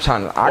I'm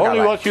trying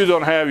to. What you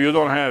don't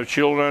have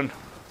children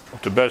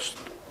of the best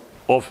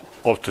of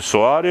the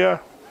Soaria.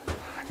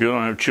 You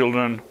don't have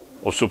children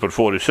of Super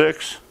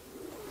 46.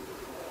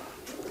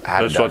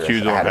 That's what you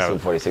don't have. I had a Super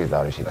 46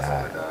 daughter, she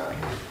died.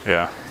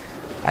 Yeah.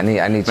 I need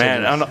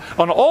children. Man,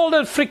 on all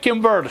that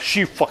freaking bird,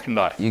 she fucking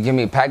died. You give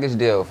me a package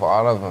deal for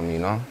all of them, you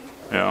know?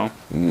 Yeah.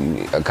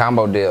 A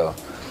combo deal.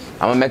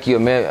 I'm gonna make you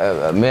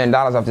 $1 million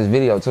off this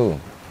video too.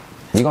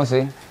 You gonna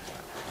see?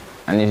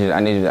 I need you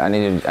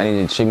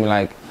to treat me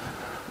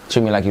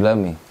like you love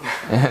me.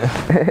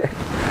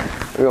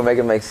 We're gonna make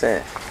it make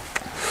sense.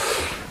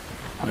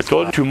 I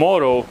told you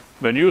tomorrow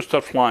when you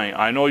start flying,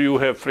 I know you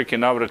have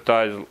freaking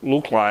advertised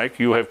look like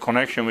you have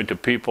connection with the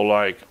people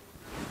like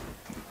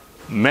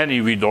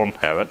many we don't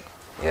have it.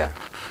 Yeah.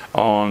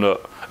 And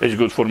it's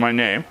good for my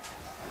name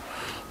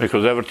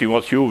because everything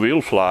what you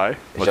will fly,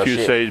 what you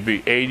say is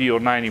be 80 or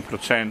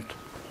 90%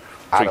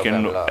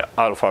 freaking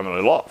out of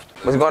family loft.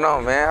 What's going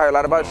on, man? I heard a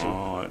lot about you.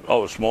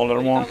 Oh,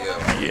 smaller one?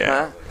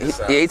 Yeah.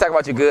 Huh? He talk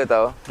about you good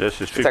though. This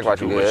is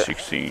 52 by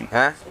 16.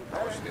 Huh?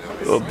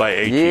 By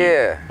 18.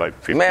 Yeah. By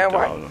 50,000.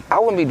 Man, I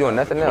wouldn't be doing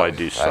nothing else. By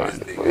this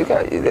size.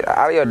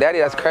 Out of your daddy,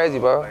 that's crazy,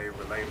 bro.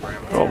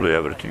 Probably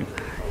everything.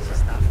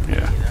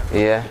 Yeah.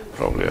 Yeah.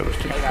 Probably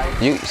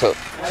everything. So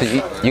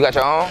you got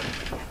your own?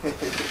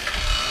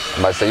 I'm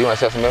about to say, you want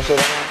to sell some of your shit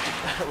right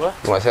now? What?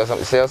 You want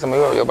to sell some of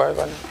your birds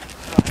right now?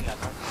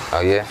 Oh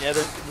yeah? Yeah,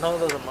 none of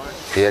those are mine.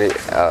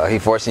 Yeah, he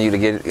forcing you to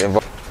get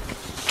involved.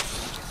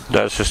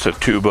 That's just a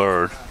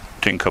 2-bird.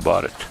 Think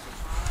about it.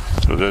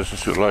 So this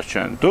is your last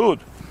chance. Dude!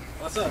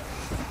 What's up?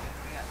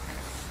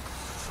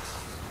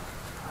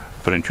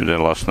 Print you that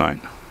last night.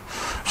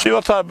 See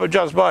what I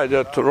just buy,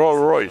 that Rolls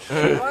Royce.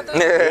 Yeah,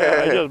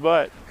 I just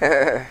buy it.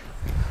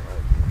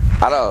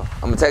 Hello,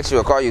 I'm gonna text you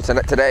or call you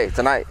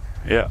tonight.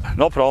 Yeah,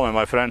 no problem,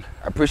 my friend.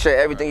 I appreciate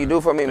everything you do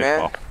for me,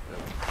 man.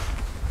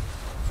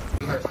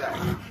 You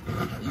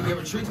give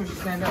her treats when she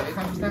stand up. Every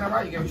time she stand up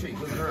right, you give her treats.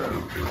 Good girl.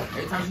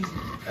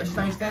 Every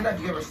time you stand up,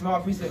 you give her a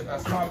small piece of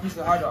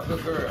hot dog.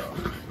 Good girl.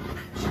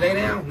 She lay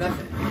down,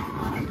 nothing.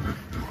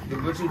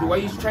 The way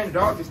you train the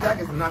dog to stack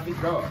is to not feed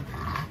the dog.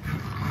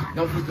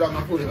 Don't feed the dog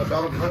no food. The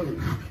dog will be hungry.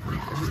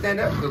 If she stand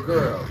up, good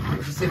girl.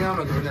 If she sit down,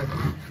 don't give her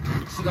nothing.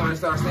 She gonna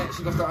start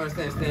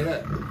understanding stand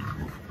up.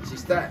 She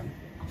stack.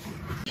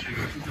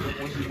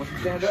 When she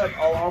stand up,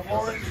 all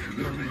for it, you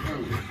give her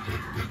food.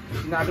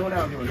 She's not doing that,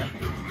 I'm doing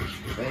nothing.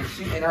 But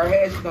in her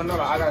head, she's gonna know,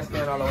 like, I gotta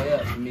stand all the way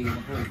up for me to get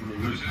my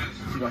food.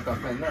 She's gonna start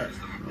standing up.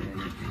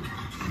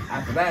 And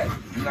after that,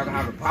 you're not gonna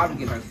have a problem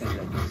getting her to stand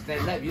up.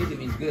 Standing up usually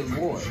means good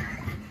reward.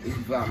 It's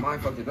about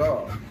mind fuck the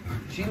dog.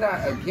 She's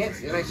not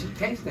against it, like she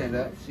can't stand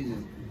up. She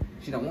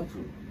don't want to.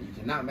 You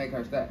cannot make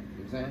her stack. You know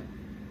what I'm saying?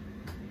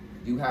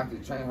 You have to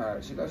train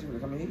her. She does. She will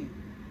come and eat.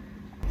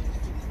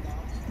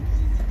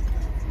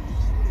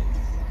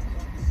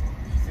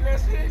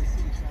 watching that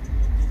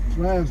shit?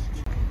 Man.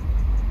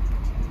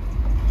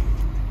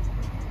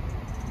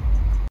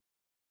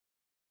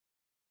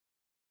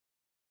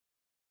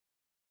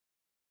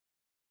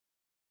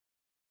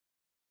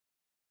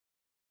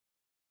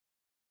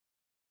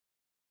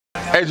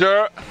 Hey,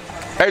 Gerald.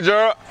 Hey,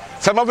 Gerald.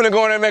 So I'm finna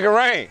go in there and make it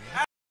rain.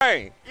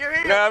 Rain. You know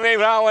what I mean?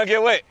 But I don't want to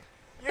get wet.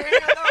 You hear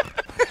that?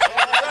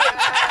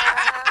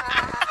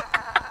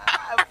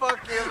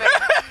 Fuck you, man.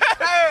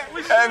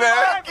 Hey, man.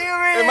 Fuck you,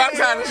 man. It's my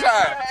time to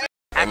shine.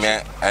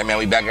 Hey, man,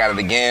 we back out of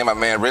the game. My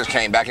man Rich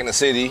came back in the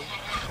city.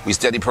 We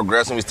steady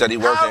progressing. We steady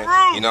working.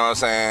 You know what I'm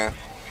saying?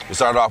 We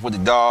started off with the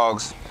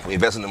dogs. We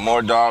invested in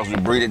more dogs. We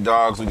breeded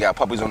dogs. We got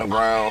puppies on the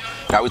ground.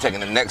 Now we're taking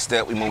the next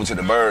step. We moving to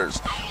the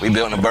birds. We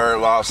building the bird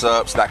lofts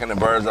up, stacking the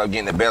birds up,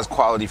 getting the best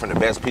quality from the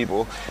best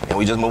people, and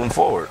we just moving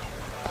forward.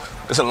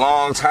 It's a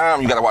long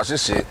time. You gotta watch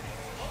this shit.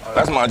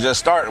 That's my just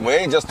starting. Well,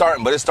 it ain't just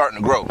starting, but it's starting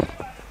to grow.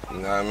 You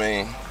know what I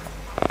mean?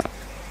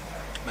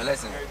 Man,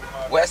 listen,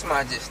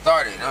 Westmont just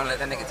started. Don't let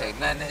that nigga take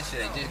nothing. That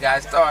shit just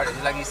got started.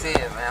 Just like you said,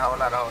 man. A whole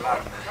lot,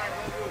 man.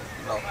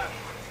 You know,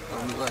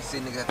 we're gonna see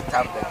niggas at the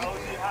top of that get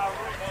there.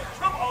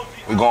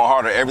 We going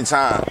harder every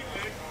time.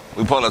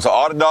 We pulling up to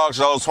all the dog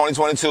shows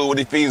 2022 with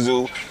the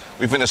Fizu.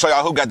 We finna show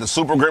y'all who got the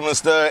super gremlin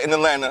stud in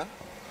Atlanta.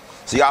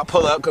 So y'all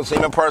pull up, come see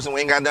me in person.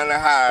 We ain't got nothing to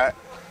hide.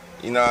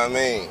 You know what I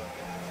mean?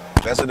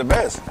 Best of the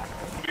best.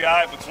 Be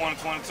alright for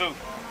 2022.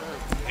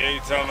 Yeah, you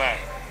tell me.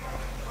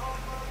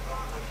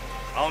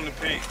 On the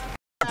peak.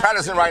 I'm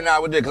practicing right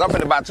now with this, because I'm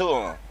finna buy 2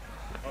 of them.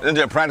 Then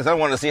just practice. I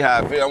want to see how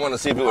I feel. I want to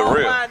see if it was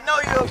real. I know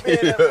you'll be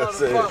that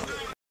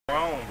motherfucker.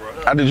 Wrong,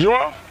 bro. I did you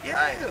wrong?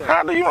 Yeah.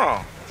 How did you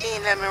wrong? You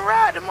ain't let me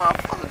ride the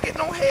motherfucker. Get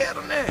no head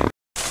on that.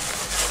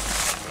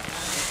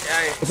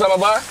 What's up, my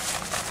boy?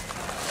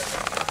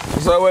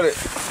 What's up with it?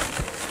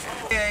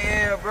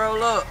 Yeah, bro,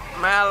 look.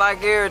 Man, I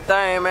like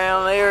everything, man.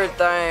 On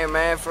everything,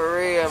 man. For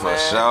real, For man.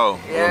 sure.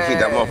 Yeah. You want to keep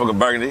that motherfucker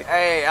burgundy?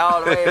 Hey,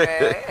 all the way,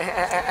 man.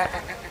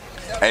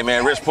 Hey,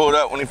 man, Rich pulled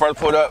up. When he first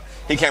pulled up,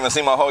 he came and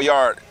see my whole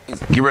yard. He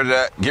said, get rid of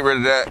that, get rid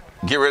of that,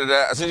 get rid of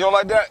that. I said, you don't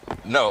like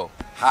that? No.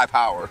 High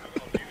power.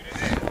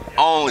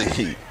 Only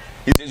heat.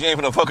 He said, you ain't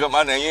finna fuck up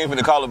my name. You ain't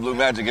finna call it Blue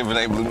Magic if it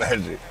ain't Blue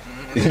Magic.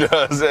 You know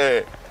what I'm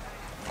saying?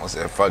 I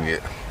said, fuck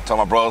it. Told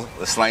my bros,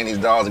 let's slang these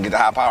dogs and get the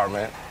high power,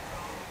 man.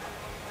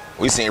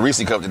 We seen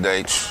Reese Cup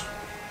today.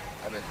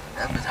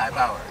 That's high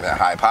power. That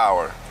high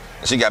power.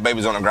 And she got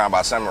babies on the ground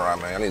by Samurai,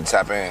 man. I need to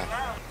tap in.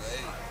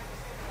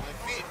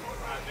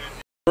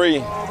 3.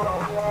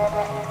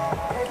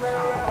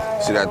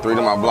 See that 3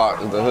 to my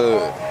block? It's the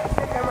hood.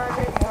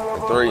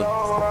 The 3.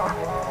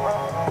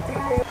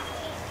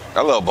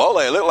 That little bowl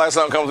looked like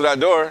something come through that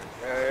door.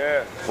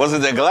 Yeah. Was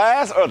it the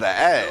glass or the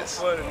ass?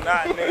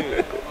 Not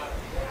nigga.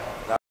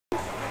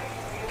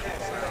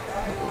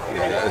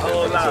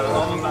 Hold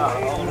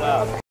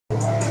out.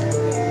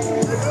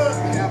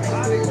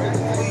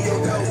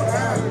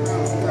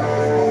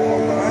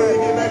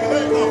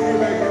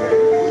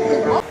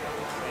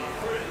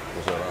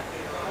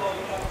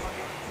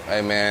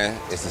 Hey man,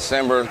 it's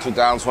December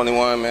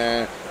 2021,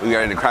 man. We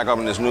ready to crack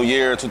open this new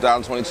year,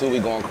 2022. We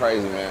going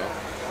crazy, man.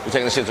 We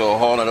taking this shit to a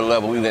whole nother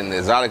level. We getting the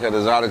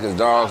exoticas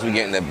dogs. We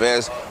getting the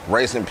best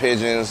racing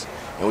pigeons,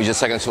 and we just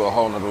taking it to a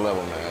whole nother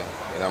level, man.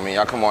 You know what I mean?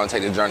 Y'all come on and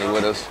take the journey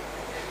with us.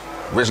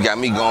 Rich got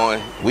me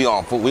going. We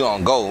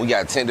on go. We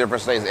got 10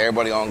 different states.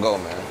 Everybody on go,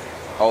 man.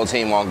 Whole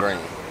team on green.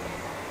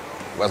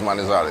 Westmont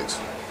Exotics.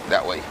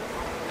 That way.